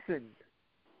listened.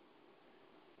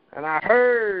 And I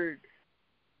heard.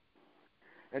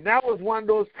 And that was one of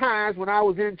those times when I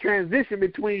was in transition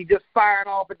between just firing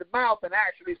off at the mouth and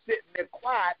actually sitting there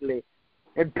quietly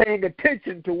and paying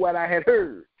attention to what I had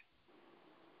heard.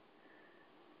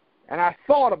 And I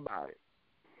thought about it.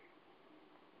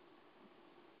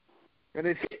 And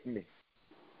it hit me.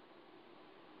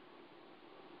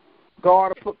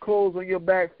 God will put clothes on your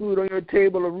back, food on your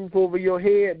table, a roof over your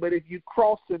head, but if you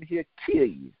cross him, he'll kill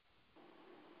you.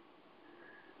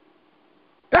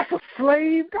 That's a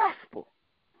slave gospel.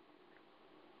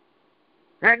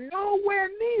 And nowhere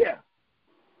near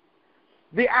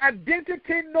the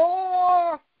identity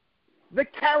nor the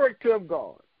character of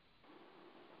God.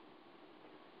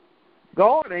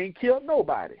 God ain't killed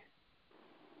nobody.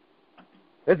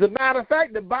 As a matter of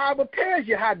fact, the Bible tells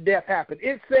you how death happened.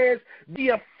 It says the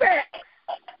effects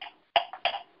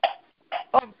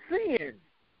of sin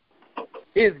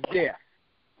is death.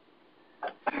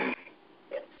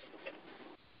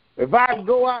 If I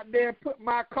go out there and put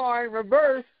my car in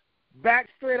reverse, back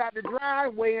straight out the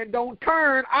driveway and don't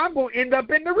turn, I'm going to end up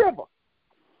in the river.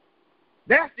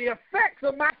 That's the effects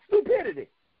of my stupidity.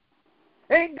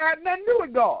 Ain't got nothing to do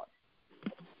with God.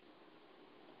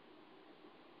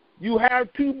 You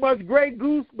have too much Grey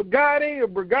Goose, Bugatti,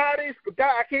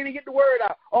 I can't even get the word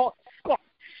out. Oh, Scotch.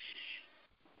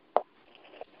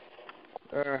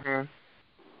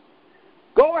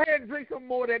 Go ahead and drink some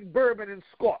more of that bourbon and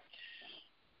Scotch.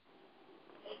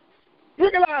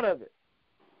 Drink a lot of it.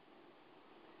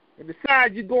 And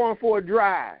decide you're going for a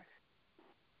drive.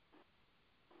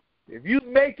 If you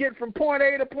make it from point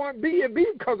A to point B, it'll be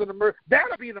because of the mercy.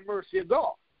 That'll be the mercy of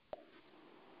God.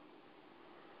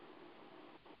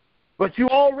 But you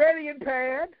already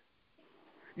impaired.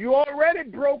 You already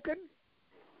broken.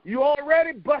 You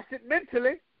already busted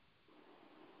mentally.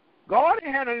 God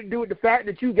ain't had nothing to do with the fact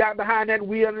that you got behind that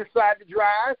wheel and decided to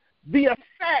drive. The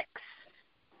effects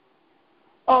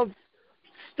of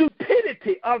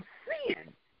stupidity, of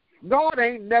sin. God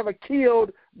ain't never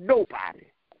killed nobody.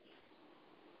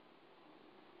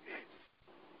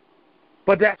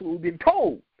 But that's what we've been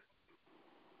told.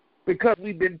 Because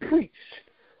we've been preached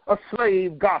a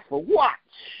slave gospel. Watch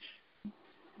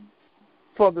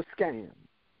for the scam.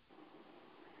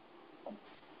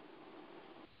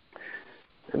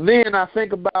 And then I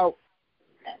think about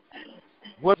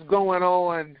what's going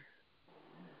on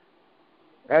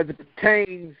as it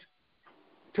pertains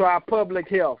to our public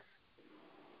health.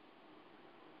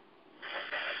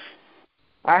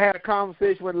 I had a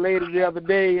conversation with a lady the other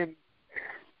day, and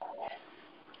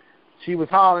she was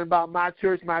hollering about my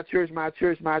church, my church, my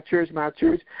church, my church, my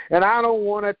church. And I don't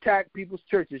want to attack people's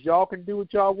churches. Y'all can do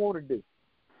what y'all want to do.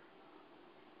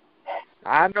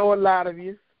 I know a lot of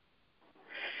you.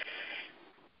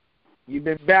 You've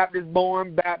been Baptist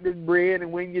born, Baptist bred,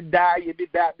 and when you die, you'll be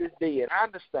Baptist dead. I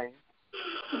understand.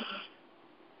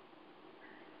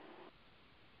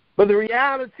 But the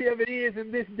reality of it is,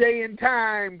 in this day and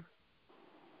time,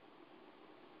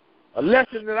 a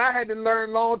lesson that I had to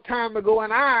learn a long time ago,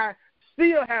 and I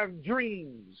still have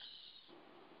dreams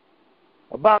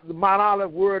about the Mount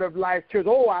Olive Word of Life Church.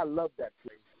 Oh, I love that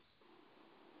place.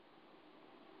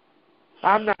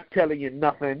 I'm not telling you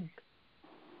nothing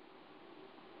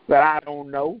that I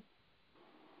don't know.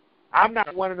 I'm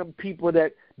not one of them people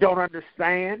that don't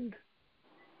understand.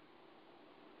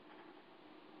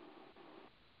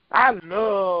 I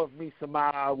love me some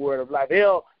Mount Olive Word of Life.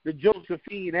 The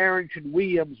Josephine Arrington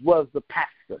Williams was the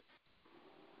pastor.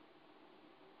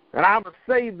 And I'm going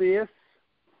to say this,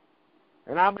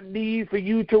 and I'm going to need for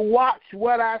you to watch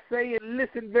what I say and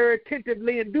listen very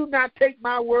attentively and do not take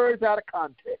my words out of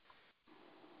context.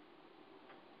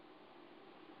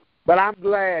 But I'm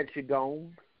glad she's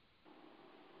gone.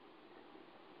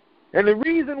 And the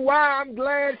reason why I'm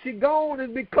glad she's gone is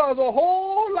because a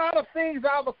whole lot of things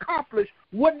I've accomplished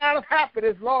would not have happened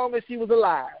as long as she was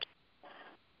alive.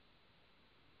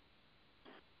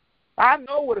 I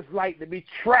know what it's like to be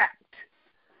trapped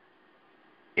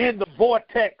in the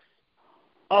vortex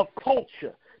of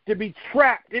culture, to be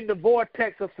trapped in the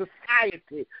vortex of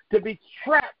society, to be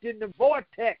trapped in the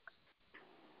vortex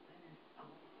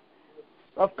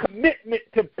of commitment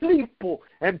to people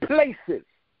and places.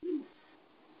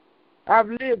 I've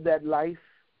lived that life.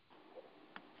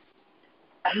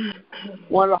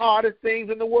 One of the hardest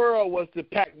things in the world was to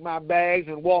pack my bags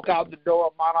and walk out the door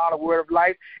of Mount Olive Word of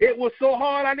Life. It was so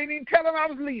hard I didn't even tell them I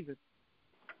was leaving.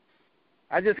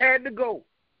 I just had to go.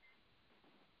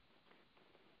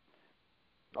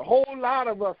 A whole lot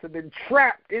of us have been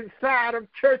trapped inside of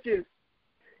churches,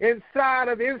 inside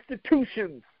of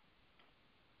institutions,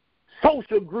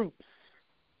 social groups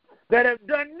that have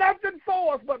done nothing for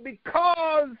stores, but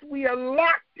because we are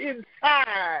locked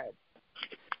inside,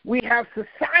 we have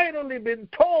societally been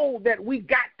told that we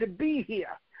got to be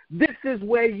here. This is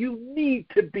where you need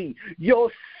to be. You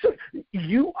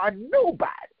are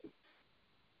nobody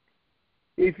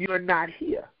if you're not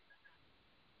here.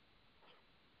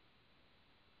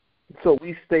 So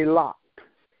we stay locked.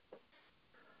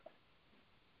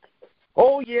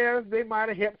 Oh, yes, they might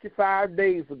have helped you 5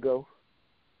 days ago.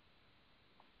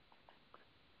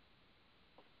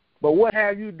 But what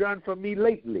have you done for me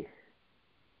lately?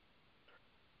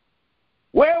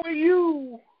 Where were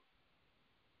you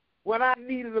when I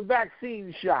needed a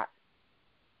vaccine shot?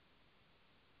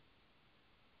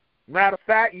 Matter of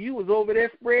fact, you was over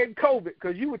there spreading COVID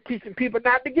because you were teaching people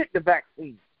not to get the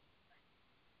vaccine.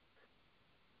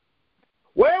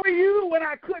 Where were you when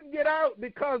I couldn't get out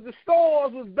because the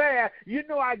stores was bad? You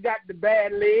know I got the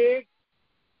bad leg.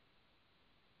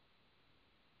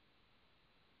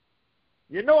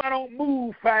 You know I don't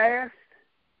move fast.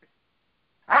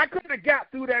 I couldn't have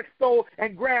got through that store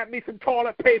and grabbed me some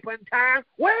toilet paper in time.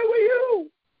 Where were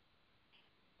you?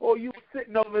 Oh, you were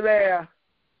sitting over there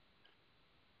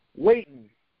waiting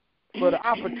for the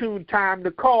opportune time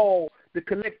to call to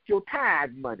collect your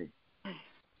tithe money.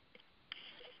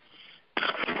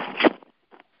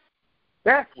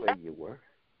 That's where you were.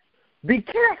 Be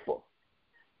careful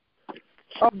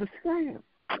of the scam.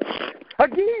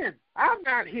 Again, I'm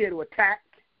not here to attack.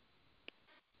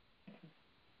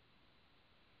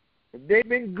 If they've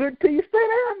been good to you, stay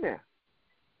down there.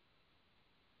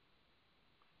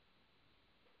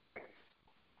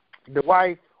 The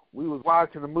wife, we was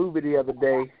watching a movie the other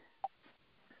day,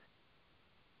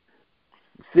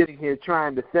 sitting here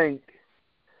trying to think.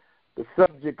 The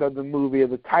subject of the movie, or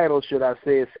the title, should I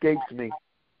say, escapes me.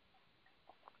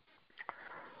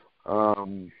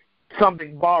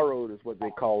 Something Borrowed is what they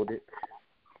called it.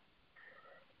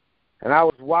 And I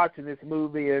was watching this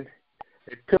movie, and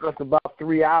it took us about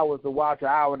 3 hours to watch an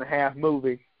hour-and-a-half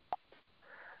movie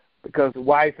because the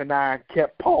wife and I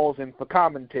kept pausing for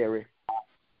commentary.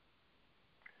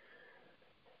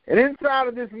 And inside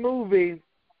of this movie,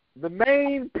 the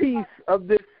main piece of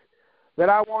this that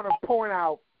I want to point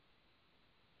out,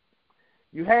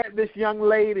 you had this young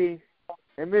lady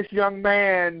and this young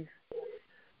man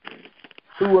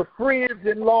who were friends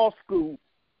in law school.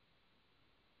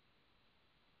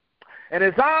 And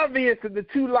it's obvious that the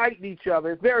two liked each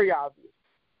other. It's very obvious.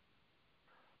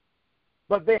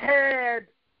 But they had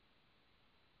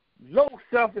low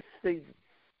self-esteem.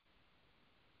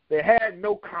 They had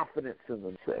no confidence in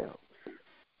themselves.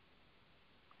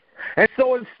 And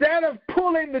so instead of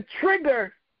pulling the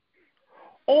trigger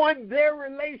on their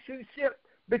relationship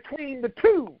between the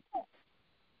two,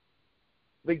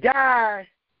 the guy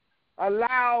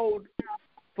allowed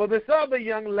for this other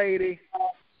young lady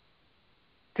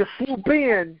to swoop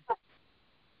in,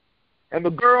 and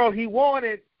the girl he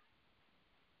wanted,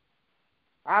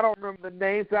 I don't remember the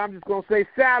name, so I'm just going to say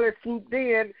Sally swooped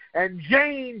in, and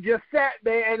Jane just sat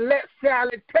there and let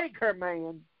Sally take her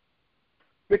man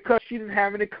because she didn't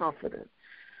have any confidence.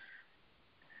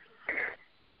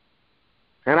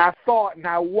 And I thought and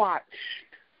I watched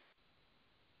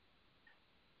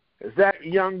as that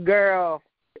young girl,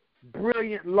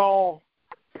 brilliant law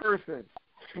person,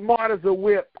 smart as a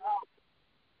whip,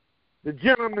 the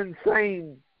gentleman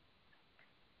same,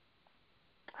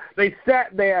 they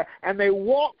sat there and they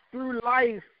walked through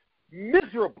life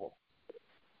miserable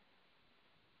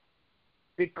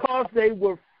because they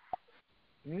were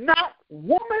not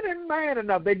woman and man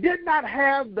enough. They did not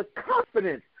have the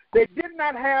confidence. They did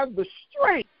not have the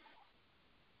strength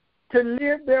to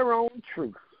live their own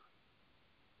truth.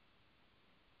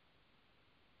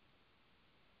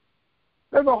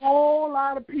 There's a whole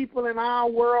lot of people in our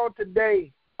world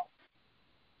today,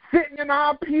 sitting in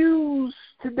our pews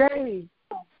today,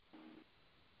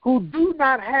 who do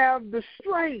not have the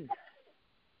strength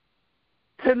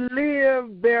to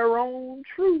live their own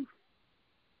truth.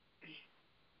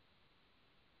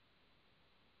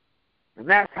 And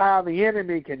that's how the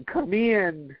enemy can come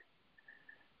in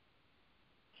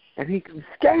and he can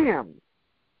scam.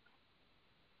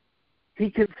 He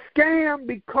can scam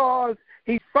because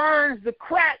he finds the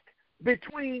crack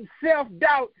between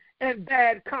self-doubt and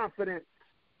bad confidence.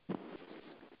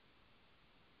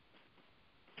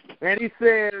 And he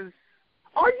says,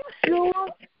 are you sure?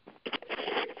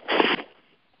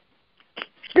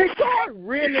 Did God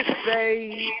really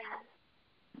say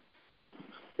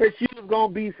that you was going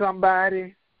to be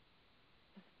somebody?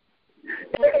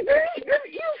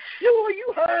 You sure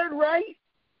you heard right?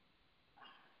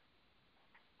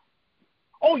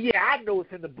 Oh, yeah, I know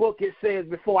it's in the book. It says,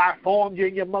 before I formed you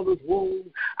in your mother's womb,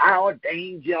 I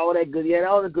ordained you, all that good, yeah,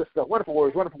 all the good stuff. Wonderful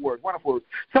words, wonderful words, wonderful words.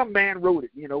 Some man wrote it,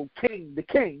 the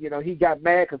king, he got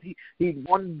mad because he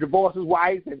wanted to divorce his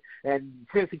wife, and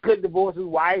since he couldn't divorce his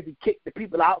wife, he kicked the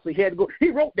people out, so he had to go. He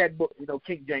wrote that book,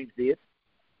 King James did.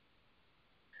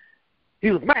 He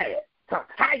was mad. So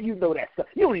how you know that stuff?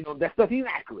 You don't even know that stuff is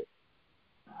accurate.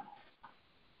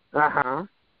 Uh-huh.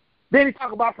 Then he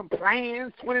talk about some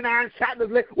plans, 29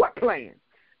 chapters later. What plans?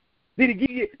 Did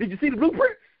you see the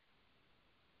blueprints?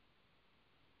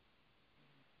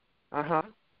 Uh-huh.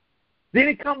 Then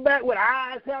he come back with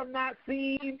eyes have not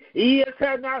seen, ears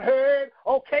have not heard.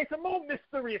 Okay, some more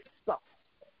mysterious stuff.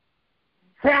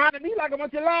 Sound to me like a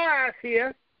bunch of lies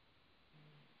here.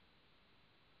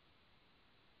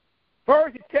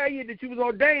 First, he tell you that you was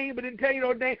ordained, but didn't tell you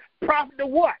ordained. Prophet to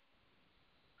what?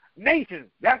 Nation.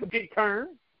 That's a big term.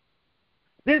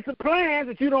 There's some plans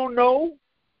that you don't know,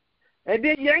 and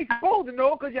then you ain't supposed to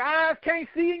know because your eyes can't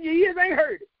see and your ears ain't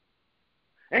heard it.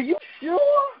 And you sure?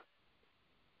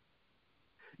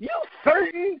 You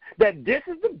certain that this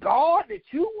is the God that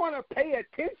you want to pay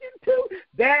attention to?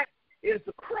 That is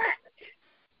the crack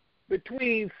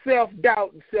between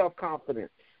self-doubt and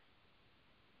self-confidence.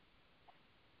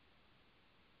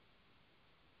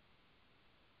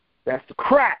 That's the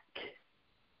crack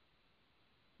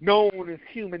known as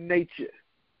human nature.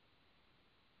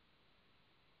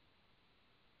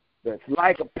 That's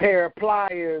like a pair of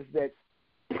pliers that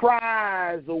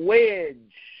pries a wedge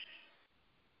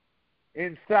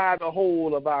inside the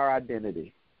hole of our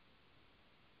identity.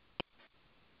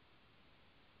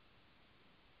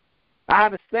 I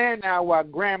understand now why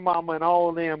Grandmama and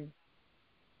all them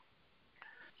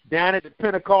down at the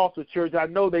Pentecostal church, I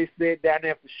know they said down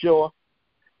there for sure.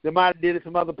 They might have did it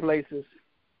some other places.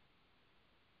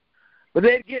 But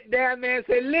they'd get down there and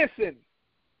say, listen,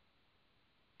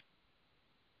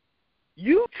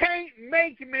 you can't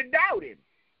make me doubt him.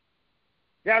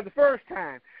 That was the first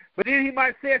time. But then he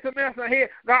might say something else in here.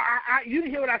 Now, you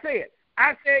didn't hear what I said.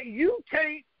 I said, you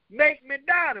can't make me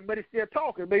doubt him, but he's still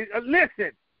talking. But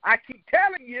listen, I keep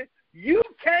telling you, you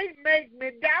can't make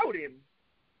me doubt him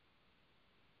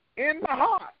in my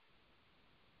heart.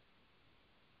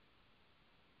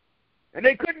 And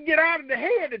they couldn't get out of the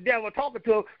head the devil talking to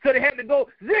them, so they had to go,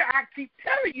 I keep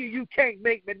telling you, you can't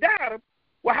make me doubt him.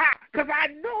 Well, how? Because I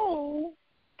know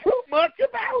too much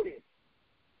about it.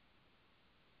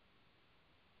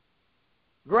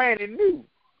 Granny knew.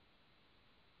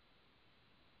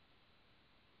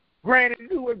 Granny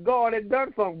knew what God had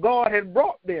done for them. God had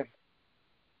brought them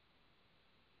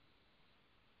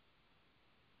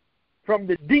from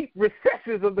the deep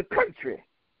recesses of the country,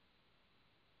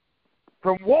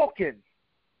 from walking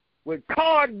with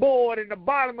cardboard in the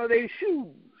bottom of their shoes.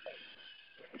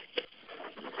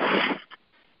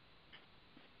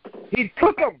 He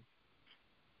took them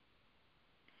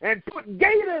and put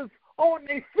gaiters on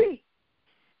their feet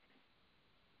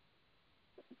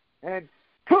and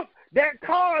took that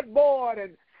cardboard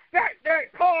and stacked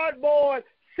that cardboard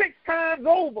 6 times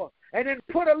over and then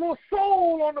put a little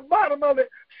sole on the bottom of it,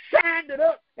 shined it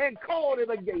up, and called it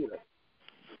a gaiter.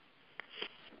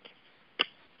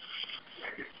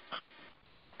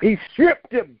 He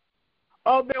stripped them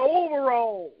of their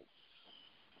overalls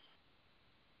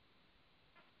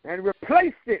and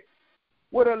replaced it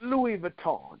with a Louis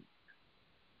Vuitton.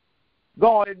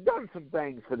 God had done some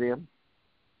things for them.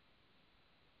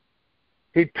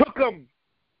 He took them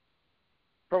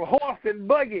from horse and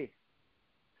buggy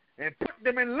and put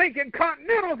them in Lincoln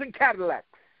Continentals and Cadillacs.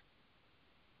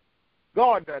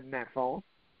 God done that for them.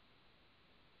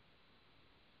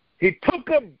 He took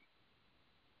them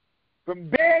from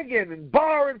begging and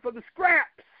borrowing for the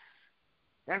scraps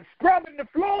and scrubbing the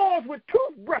floors with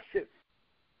toothbrushes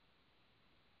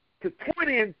to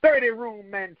 20 and 30 room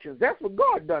mansions. That's what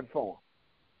God done for them.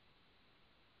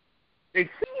 They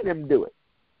seen him do it.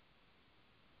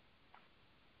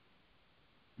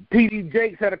 P.D.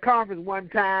 Jakes had a conference one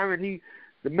time, and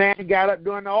the man got up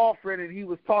during the offering, and he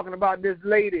was talking about this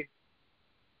lady.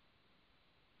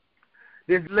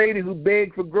 This lady who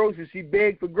begged for groceries. She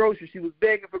begged for groceries. She was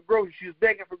begging for groceries. She was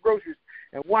begging for groceries.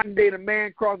 And one day the man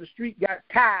across the street got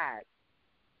tired.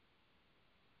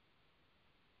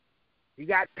 He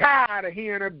got tired of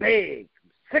hearing her beg.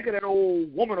 Sick of that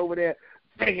old woman over there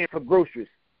begging for groceries.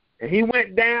 And he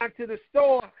went down to the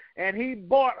store, and he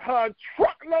bought her a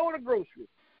truckload of groceries.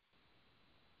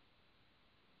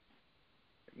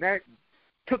 And that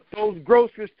took those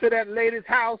groceries to that lady's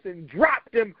house and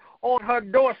dropped them on her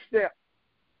doorstep.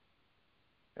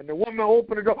 And the woman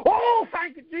opened the door. Oh,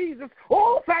 thank you, Jesus.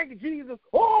 Oh, thank you, Jesus.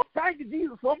 Oh, thank you,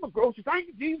 Jesus, for my groceries. Thank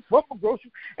you, Jesus, for my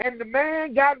groceries. And the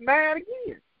man got mad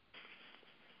again.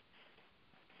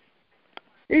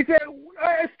 He said,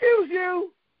 excuse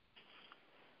you.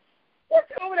 What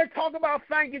you over there talking about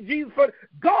thank you, Jesus, for?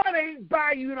 God ain't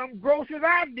buy you them groceries,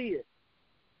 I did.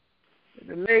 And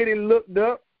the lady looked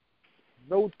up,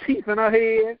 no teeth in her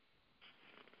head,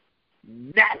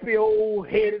 nappy old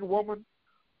headed woman,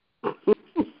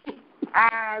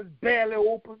 eyes barely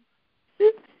open,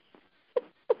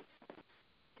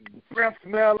 breath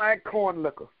smell like corn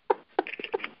liquor.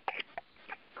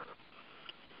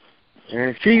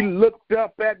 And she looked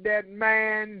up at that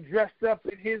man dressed up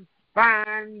in his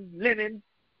fine linen,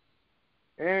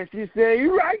 and she said,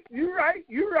 "You right, you right,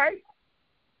 you right.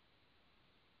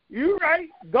 You right.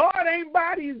 God ain't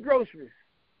buy these groceries.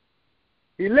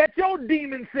 He let your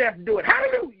demon self do it.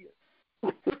 Hallelujah."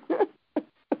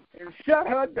 And shut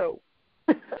her door.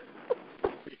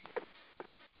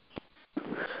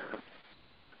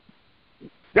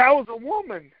 That was a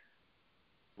woman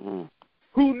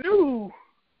who knew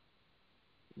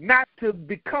not to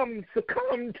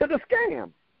succumb to the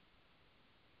scam.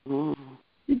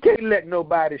 You can't let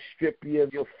nobody strip you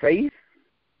of your faith,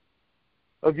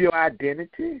 of your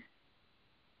identity.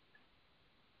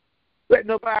 Let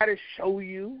nobody show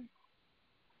you.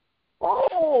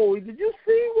 Oh, did you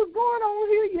see what's going on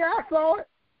here? Yeah, I saw it.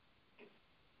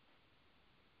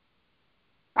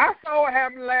 I saw it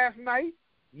happen last night,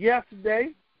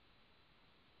 yesterday.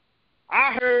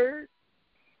 I heard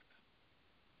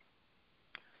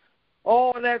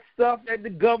all that stuff that the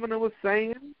governor was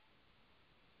saying.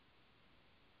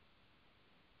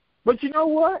 But you know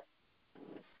what?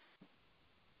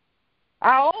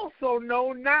 I also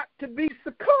know not to be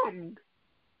succumbed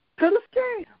to the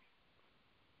scam.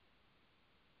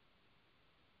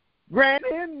 Granny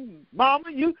and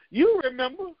Mama, you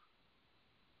remember.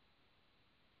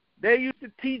 They used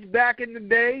to teach back in the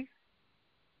day,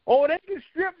 oh, they can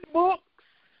strip the books.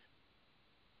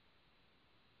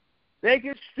 They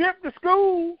can strip the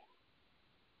school,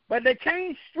 but they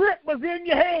can't strip what's in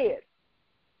your head.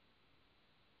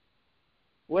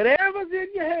 Whatever's in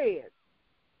your head,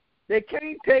 they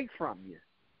can't take from you.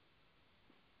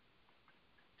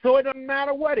 So it doesn't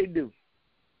matter what they do.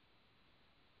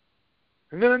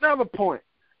 And then another point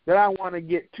that I want to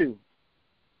get to.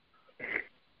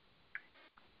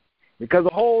 Because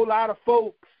a whole lot of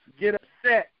folks get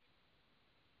upset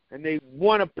and they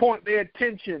want to point their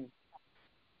attention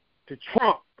to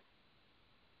Trump.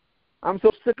 I'm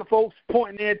so sick of folks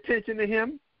pointing their attention to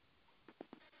him.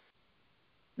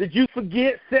 Did you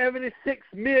forget 76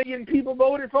 million people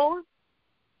voted for him?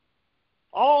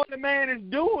 All the man is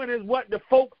doing is what the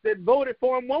folks that voted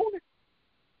for him wanted.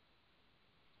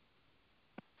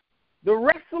 The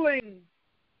wrestling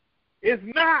is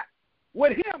not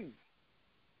with him.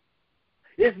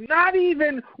 It's not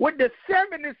even with the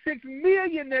 76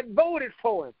 million that voted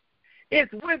for him.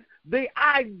 It's with the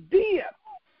idea,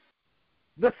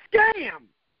 the scam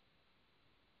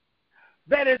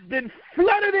that has been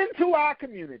flooded into our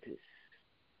communities.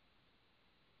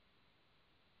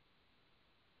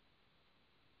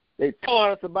 They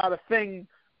taught us about a thing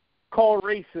called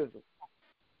racism.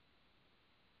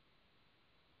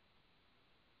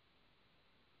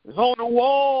 It's on the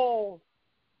wall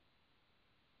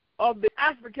of the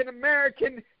African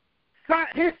American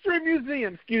History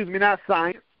Museum, not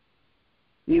science,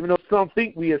 even though some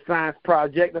think we a science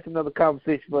project. That's another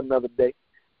conversation for another day.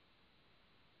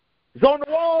 It's on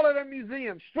the wall of the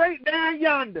museum, straight down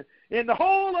yonder, in the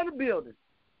whole of the building.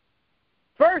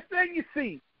 First thing you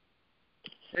see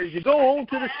as you go on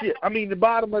to the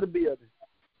bottom of the building.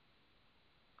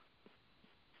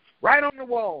 Right on the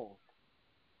wall.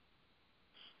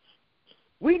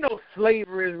 We know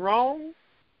slavery is wrong.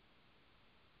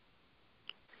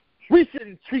 We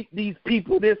shouldn't treat these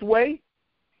people this way.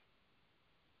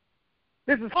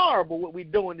 This is horrible what we're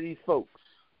doing to these folks.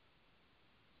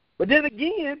 But then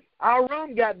again, our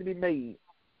rum got to be made.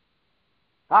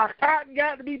 Our cotton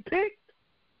got to be picked.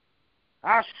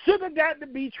 Our sugar got to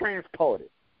be transported.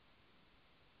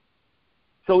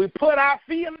 So we put our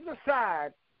feelings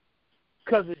aside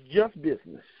because it's just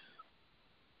business.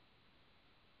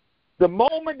 The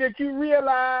moment that you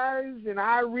realize, and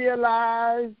I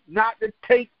realize, not to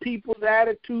take people's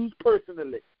attitudes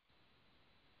personally.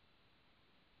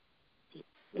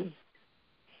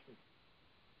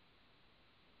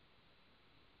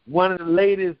 One of the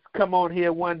ladies come on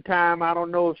here one time. I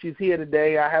don't know if she's here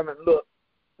today. I haven't looked.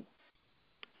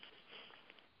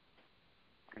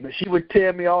 But she would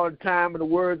tell me all the time in the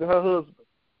words of her husband,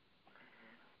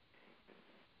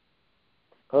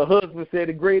 Her husband said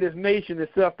the greatest nation is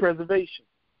self-preservation.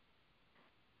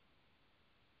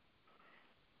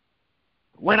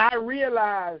 When I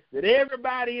realized that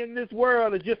everybody in this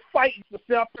world is just fighting for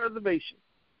self-preservation,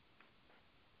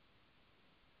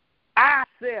 I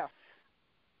self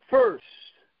first,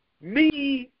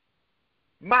 me,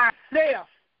 myself,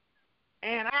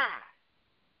 and I.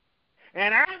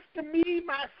 And after me,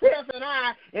 myself, and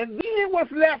I, and then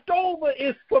what's left over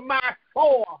is for my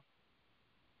soul.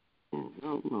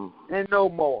 And no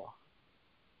more.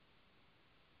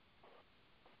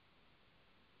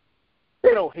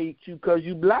 They don't hate you because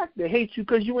you black. They hate you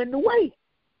because you're in the way.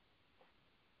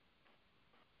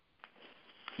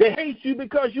 They hate you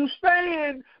because you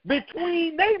stand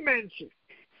between their mansion.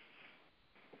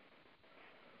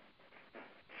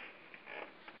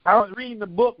 I was reading the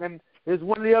book, and it's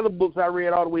one of the other books I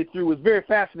read all the way through. It was very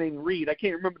fascinating to read. I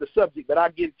can't remember the subject, but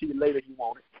I'll give it to you later if you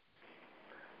want it.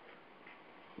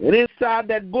 And inside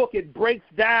that book, it breaks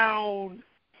down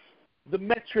the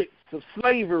metrics of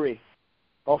slavery,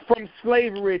 or from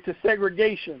slavery to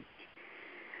segregation.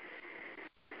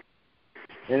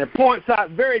 And it points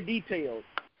out very detailed.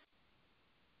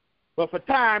 But for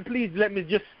time, please let me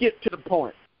just skip to the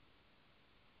point.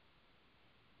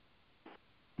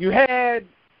 You had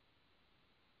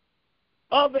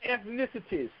other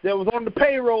ethnicities that was on the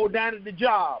payroll down at the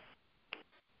job.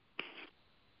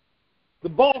 The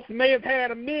boss may have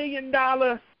had $1 million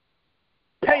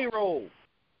payroll.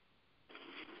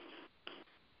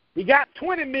 He got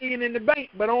 $20 million in the bank,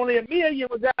 but only $1 million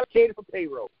was allocated for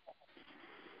payroll.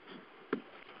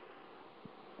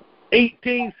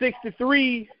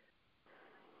 1863,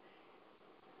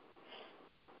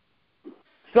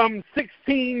 some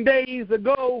 16 days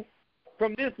ago,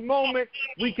 from this moment,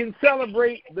 we can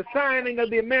celebrate the signing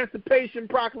of the Emancipation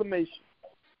Proclamation.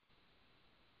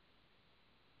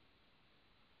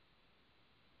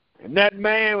 And that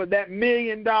man with that $1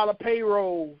 million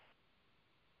payroll,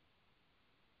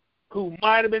 who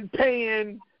might have been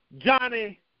paying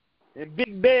Johnny and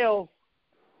Big Bill,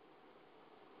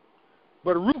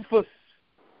 but Rufus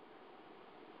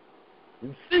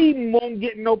and Stephen won't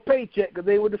get no paycheck because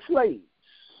they were the slaves.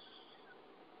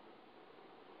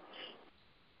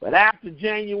 But after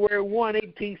January 1,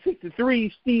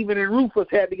 1863, Stephen and Rufus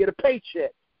had to get a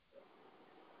paycheck.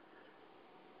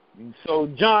 And so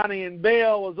Johnny and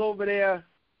Bell was over there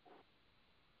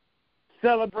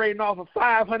celebrating off of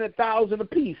 $500,000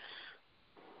 apiece.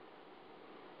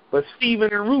 But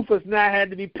Stephen and Rufus now had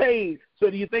to be paid.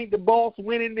 So do you think the boss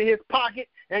went into his pocket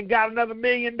and got another $1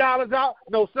 million out?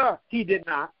 No, sir, he did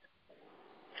not.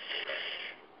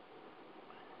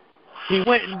 He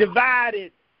went and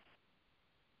divided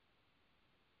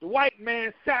the white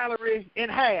man's salary in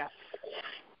half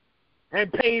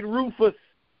and paid Rufus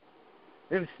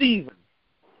and Stephen.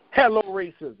 Hello,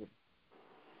 racism.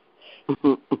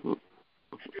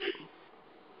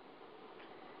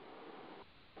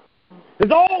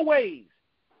 There's always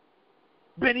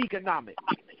been economics.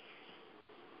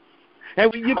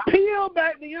 And when you peel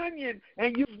back the onion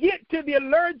and you get to the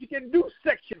allergic induced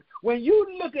section, when you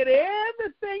look at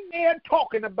everything they're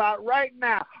talking about right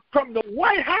now, from the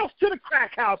White House to the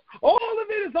crack house, all of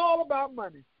it is all about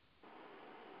money.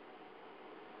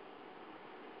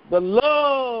 The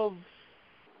love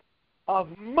of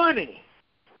money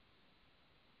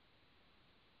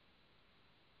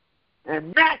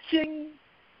and matching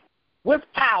with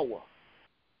power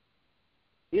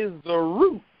is the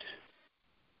root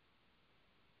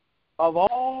of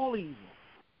all evil.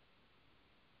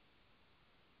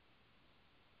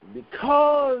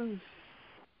 Because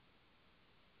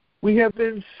we have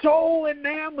been so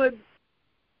enamored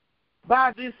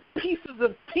by these pieces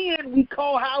of tin we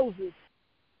call houses,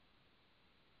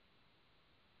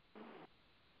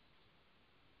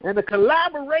 and the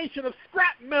collaboration of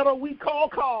scrap metal we call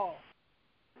cars,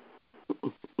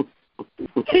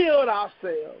 killed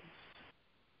ourselves,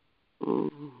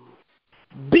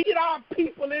 beat our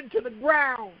people into the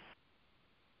ground,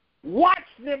 watch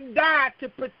them die to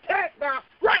protect our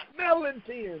scrap metal and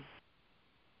tin,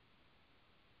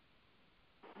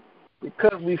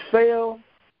 because we fell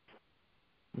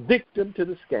victim to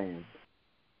the scam.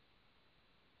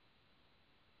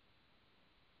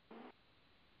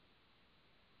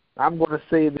 I'm going to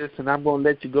say this, and I'm going to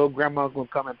let you go. Grandma's going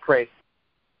to come and pray.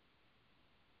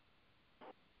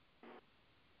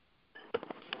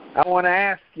 I want to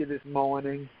ask you this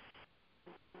morning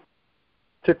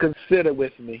to consider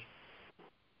with me.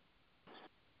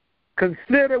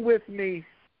 Consider with me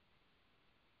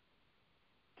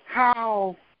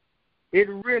how it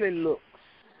really looks.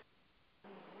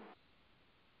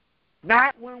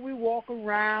 Not when we walk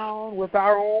around with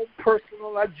our own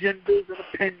personal agendas and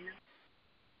opinions,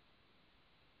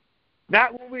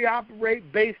 Not when we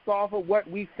operate based off of what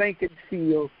we think and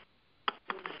feel.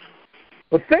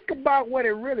 But think about what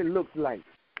it really looks like.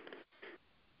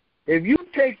 If you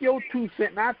take your 2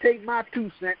 cents and I take my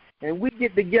 2 cents and we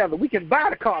get together, we can buy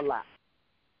the car lot.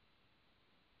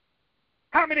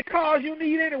 How many cars you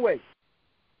need anyway?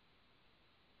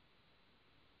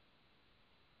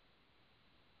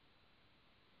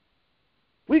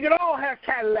 We could all have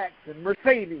Cadillacs and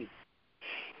Mercedes.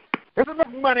 There's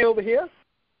enough money over here.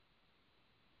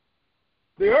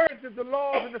 The earth is the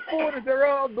Lord's and the fullness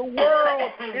thereof, the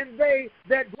world and they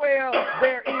that dwell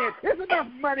therein. There's enough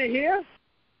money here.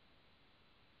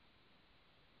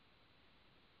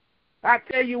 I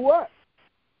tell you what,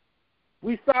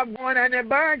 we start going out there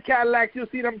buying Cadillacs, you'll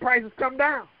see them prices come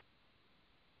down.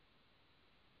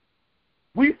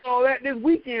 We saw that this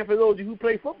weekend for those of you who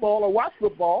play football or watch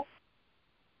football.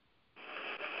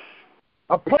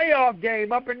 A playoff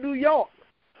game up in New York.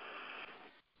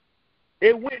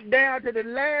 It went down to the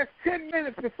last 10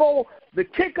 minutes before the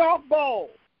kickoff ball.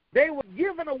 They were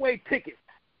giving away tickets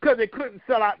because they couldn't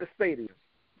sell out the stadium.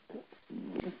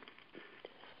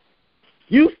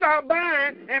 You start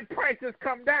buying and prices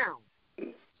come down.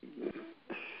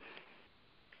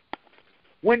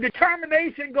 When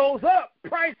determination goes up,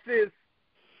 prices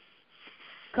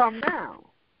come down.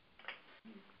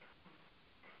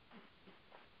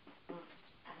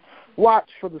 Watch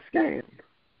for the scam.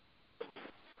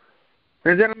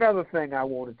 And then another thing I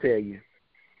want to tell you,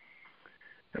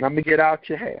 and I'm going to get out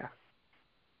your hair.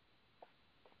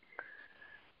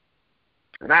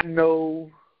 And I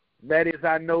know that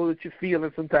you're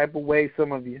feeling some type of way,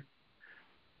 some of you.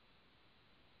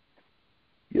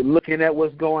 You're looking at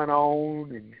what's going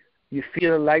on, and you're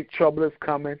feeling like trouble is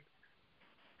coming.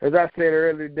 As I said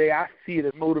earlier today, I see it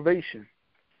as motivation.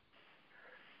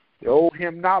 The old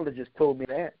hymnologist told me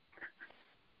that.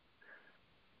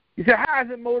 He said, how is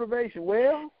it motivation?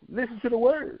 Well, listen to the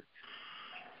words.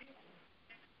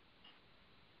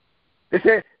 They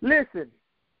said, listen,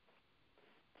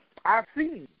 I've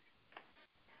seen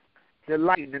the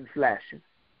lightning flashing.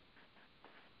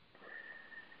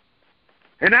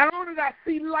 And not only did I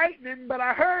see lightning, but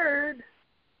I heard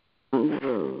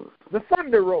the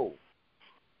thunder roll.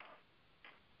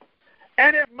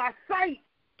 And if my sight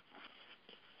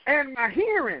and my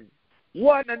hearing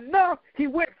wasn't enough, he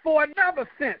went for another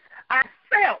sense. I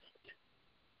felt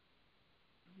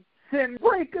sin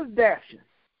breakers dashing,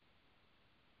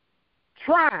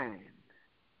 trying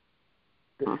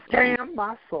to scam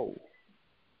my soul.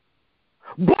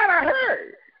 But I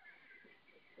heard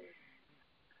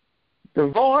the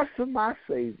voice of my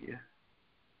Savior.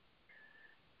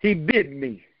 He bid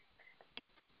me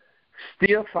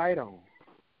still fight on.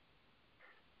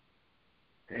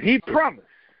 And he promised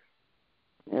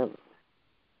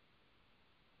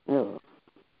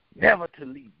never to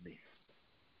leave me.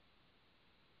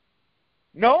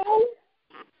 No,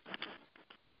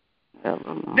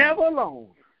 never alone.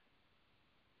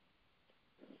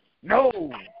 No,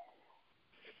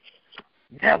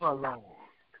 never alone.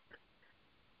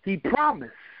 He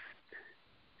promised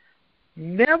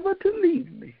never to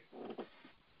leave me.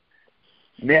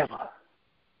 Never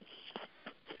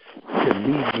to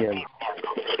leave me alone.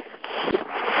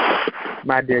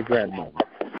 My dear grandmother.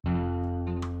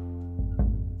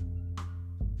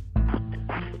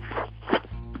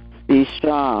 Be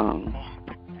strong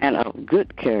and of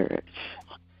good courage.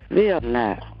 Fear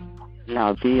not,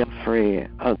 nor be afraid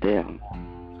of them.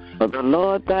 For the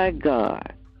Lord thy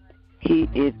God, he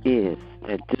it is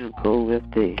that do go with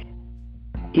thee.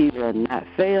 He will not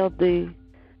fail thee,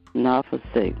 nor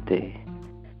forsake thee.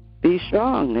 Be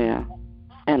strong now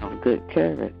and of good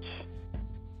courage.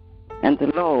 And the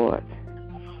Lord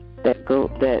that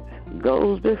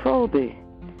goes before thee,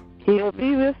 he will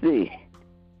be with thee.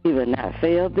 He will not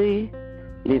fail thee,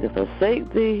 neither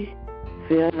forsake thee.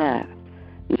 Fear not,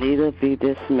 neither be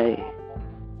dismayed.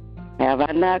 Have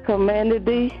I not commanded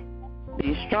thee?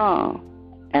 Be strong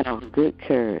and of good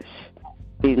courage.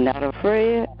 Be not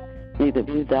afraid, neither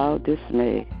be thou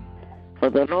dismayed.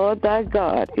 For the Lord thy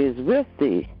God is with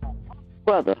thee,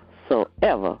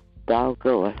 whithersoever thou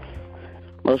goest.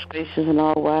 Most gracious and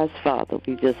all-wise Father,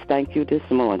 we just thank you this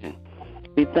morning.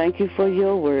 We thank you for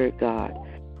your word, God.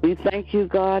 We thank you,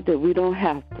 God, that we don't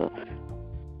have to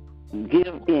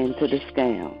give in to the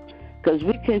scam, because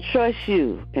we can trust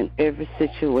you in every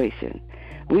situation.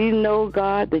 We know,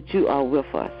 God, that you are with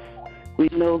us. We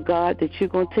know, God, that you're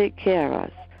going to take care of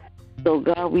us. So,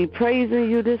 God, we praising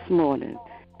you this morning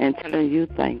and telling you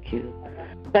thank you.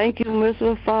 Thank you,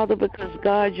 merciful Father, because,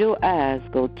 God, your eyes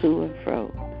go to and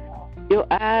fro.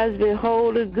 Your eyes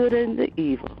behold the good and the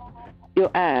evil.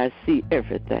 Your eyes see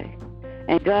everything.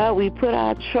 And God, we put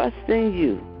our trust in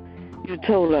you. You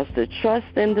told us to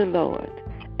trust in the Lord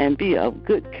and be of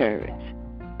good courage.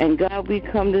 And God, we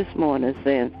come this morning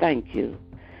saying thank you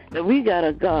that we got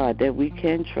a God that we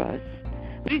can trust.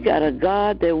 We got a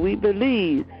God that we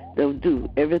believe will do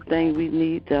everything we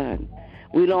need done.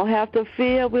 We don't have to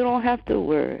fear. We don't have to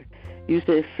worry. You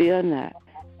said, fear not,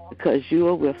 because you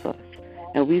are with us.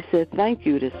 And we said thank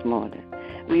you this morning.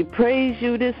 We praise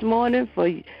you this morning for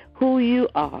who you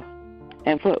are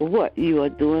and for what you are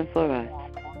doing for us.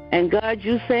 And God,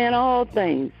 you say in all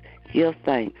things, give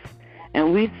thanks.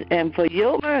 And for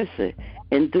your mercy,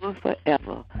 endure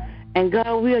forever. And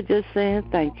God, we are just saying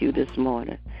thank you this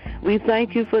morning. We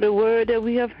thank you for the word that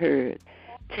we have heard.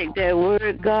 Take that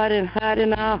word, God, and hide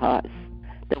in our hearts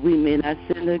that we may not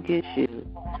sin against you.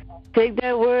 Take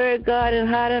that word, God, and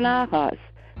hide in our hearts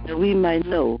that we might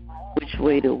know which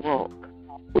way to walk,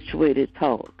 which way to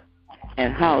talk,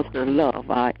 and how to love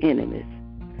our enemies.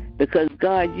 Because,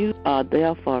 God, you are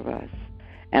there for us,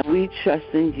 and we trust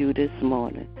in you this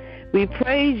morning. We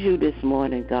praise you this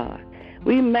morning, God.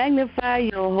 We magnify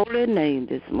your holy name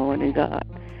this morning, God,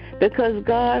 because,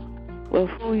 God, well,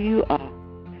 who you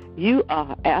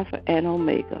are Alpha and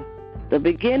Omega, the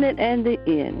beginning and the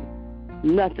end.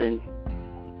 Nothing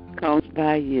comes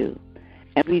by you.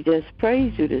 And we just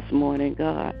praise you this morning,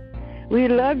 God. We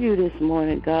love you this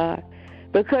morning, God,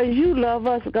 because you love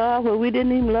us, God, when we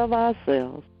didn't even love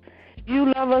ourselves.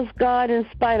 You love us, God, in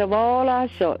spite of all our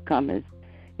shortcomings.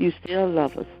 You still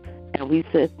love us, and we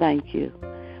said thank you.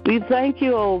 We thank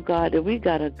you, oh God, that we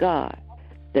got a God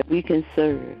that we can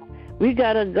serve. We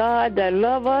got a God that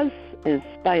loves us in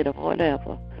spite of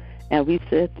whatever, and we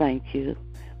said thank you.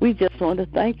 We just want to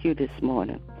thank you this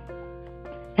morning.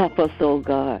 Help us, oh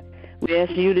God. We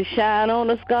ask you to shine on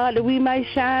us, God, that we may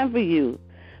shine for you.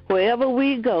 Wherever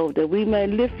we go, that we may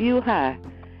lift you high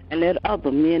and let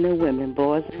other men and women,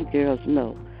 boys and girls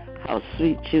know how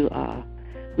sweet you are.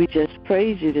 We just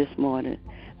praise you this morning.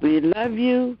 We love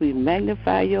you. We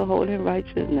magnify your holy and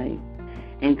righteous name.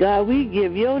 And God, we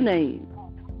give your name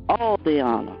all the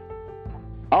honor,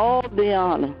 all the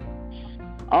honor,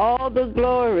 all the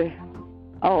glory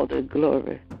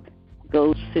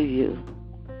goes to you.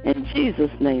 In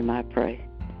Jesus' name I pray.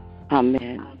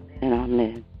 Amen and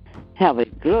amen. Have a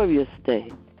glorious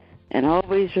day. And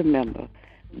always remember,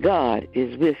 God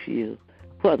is with you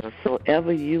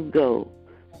whithersoever you go,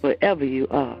 wherever you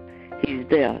are. He's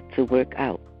there to work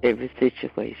out every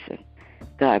situation.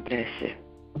 God bless you.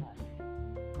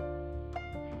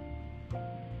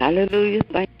 Hallelujah.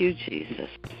 Thank you, Jesus.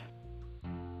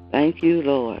 Thank you,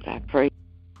 Lord. I pray.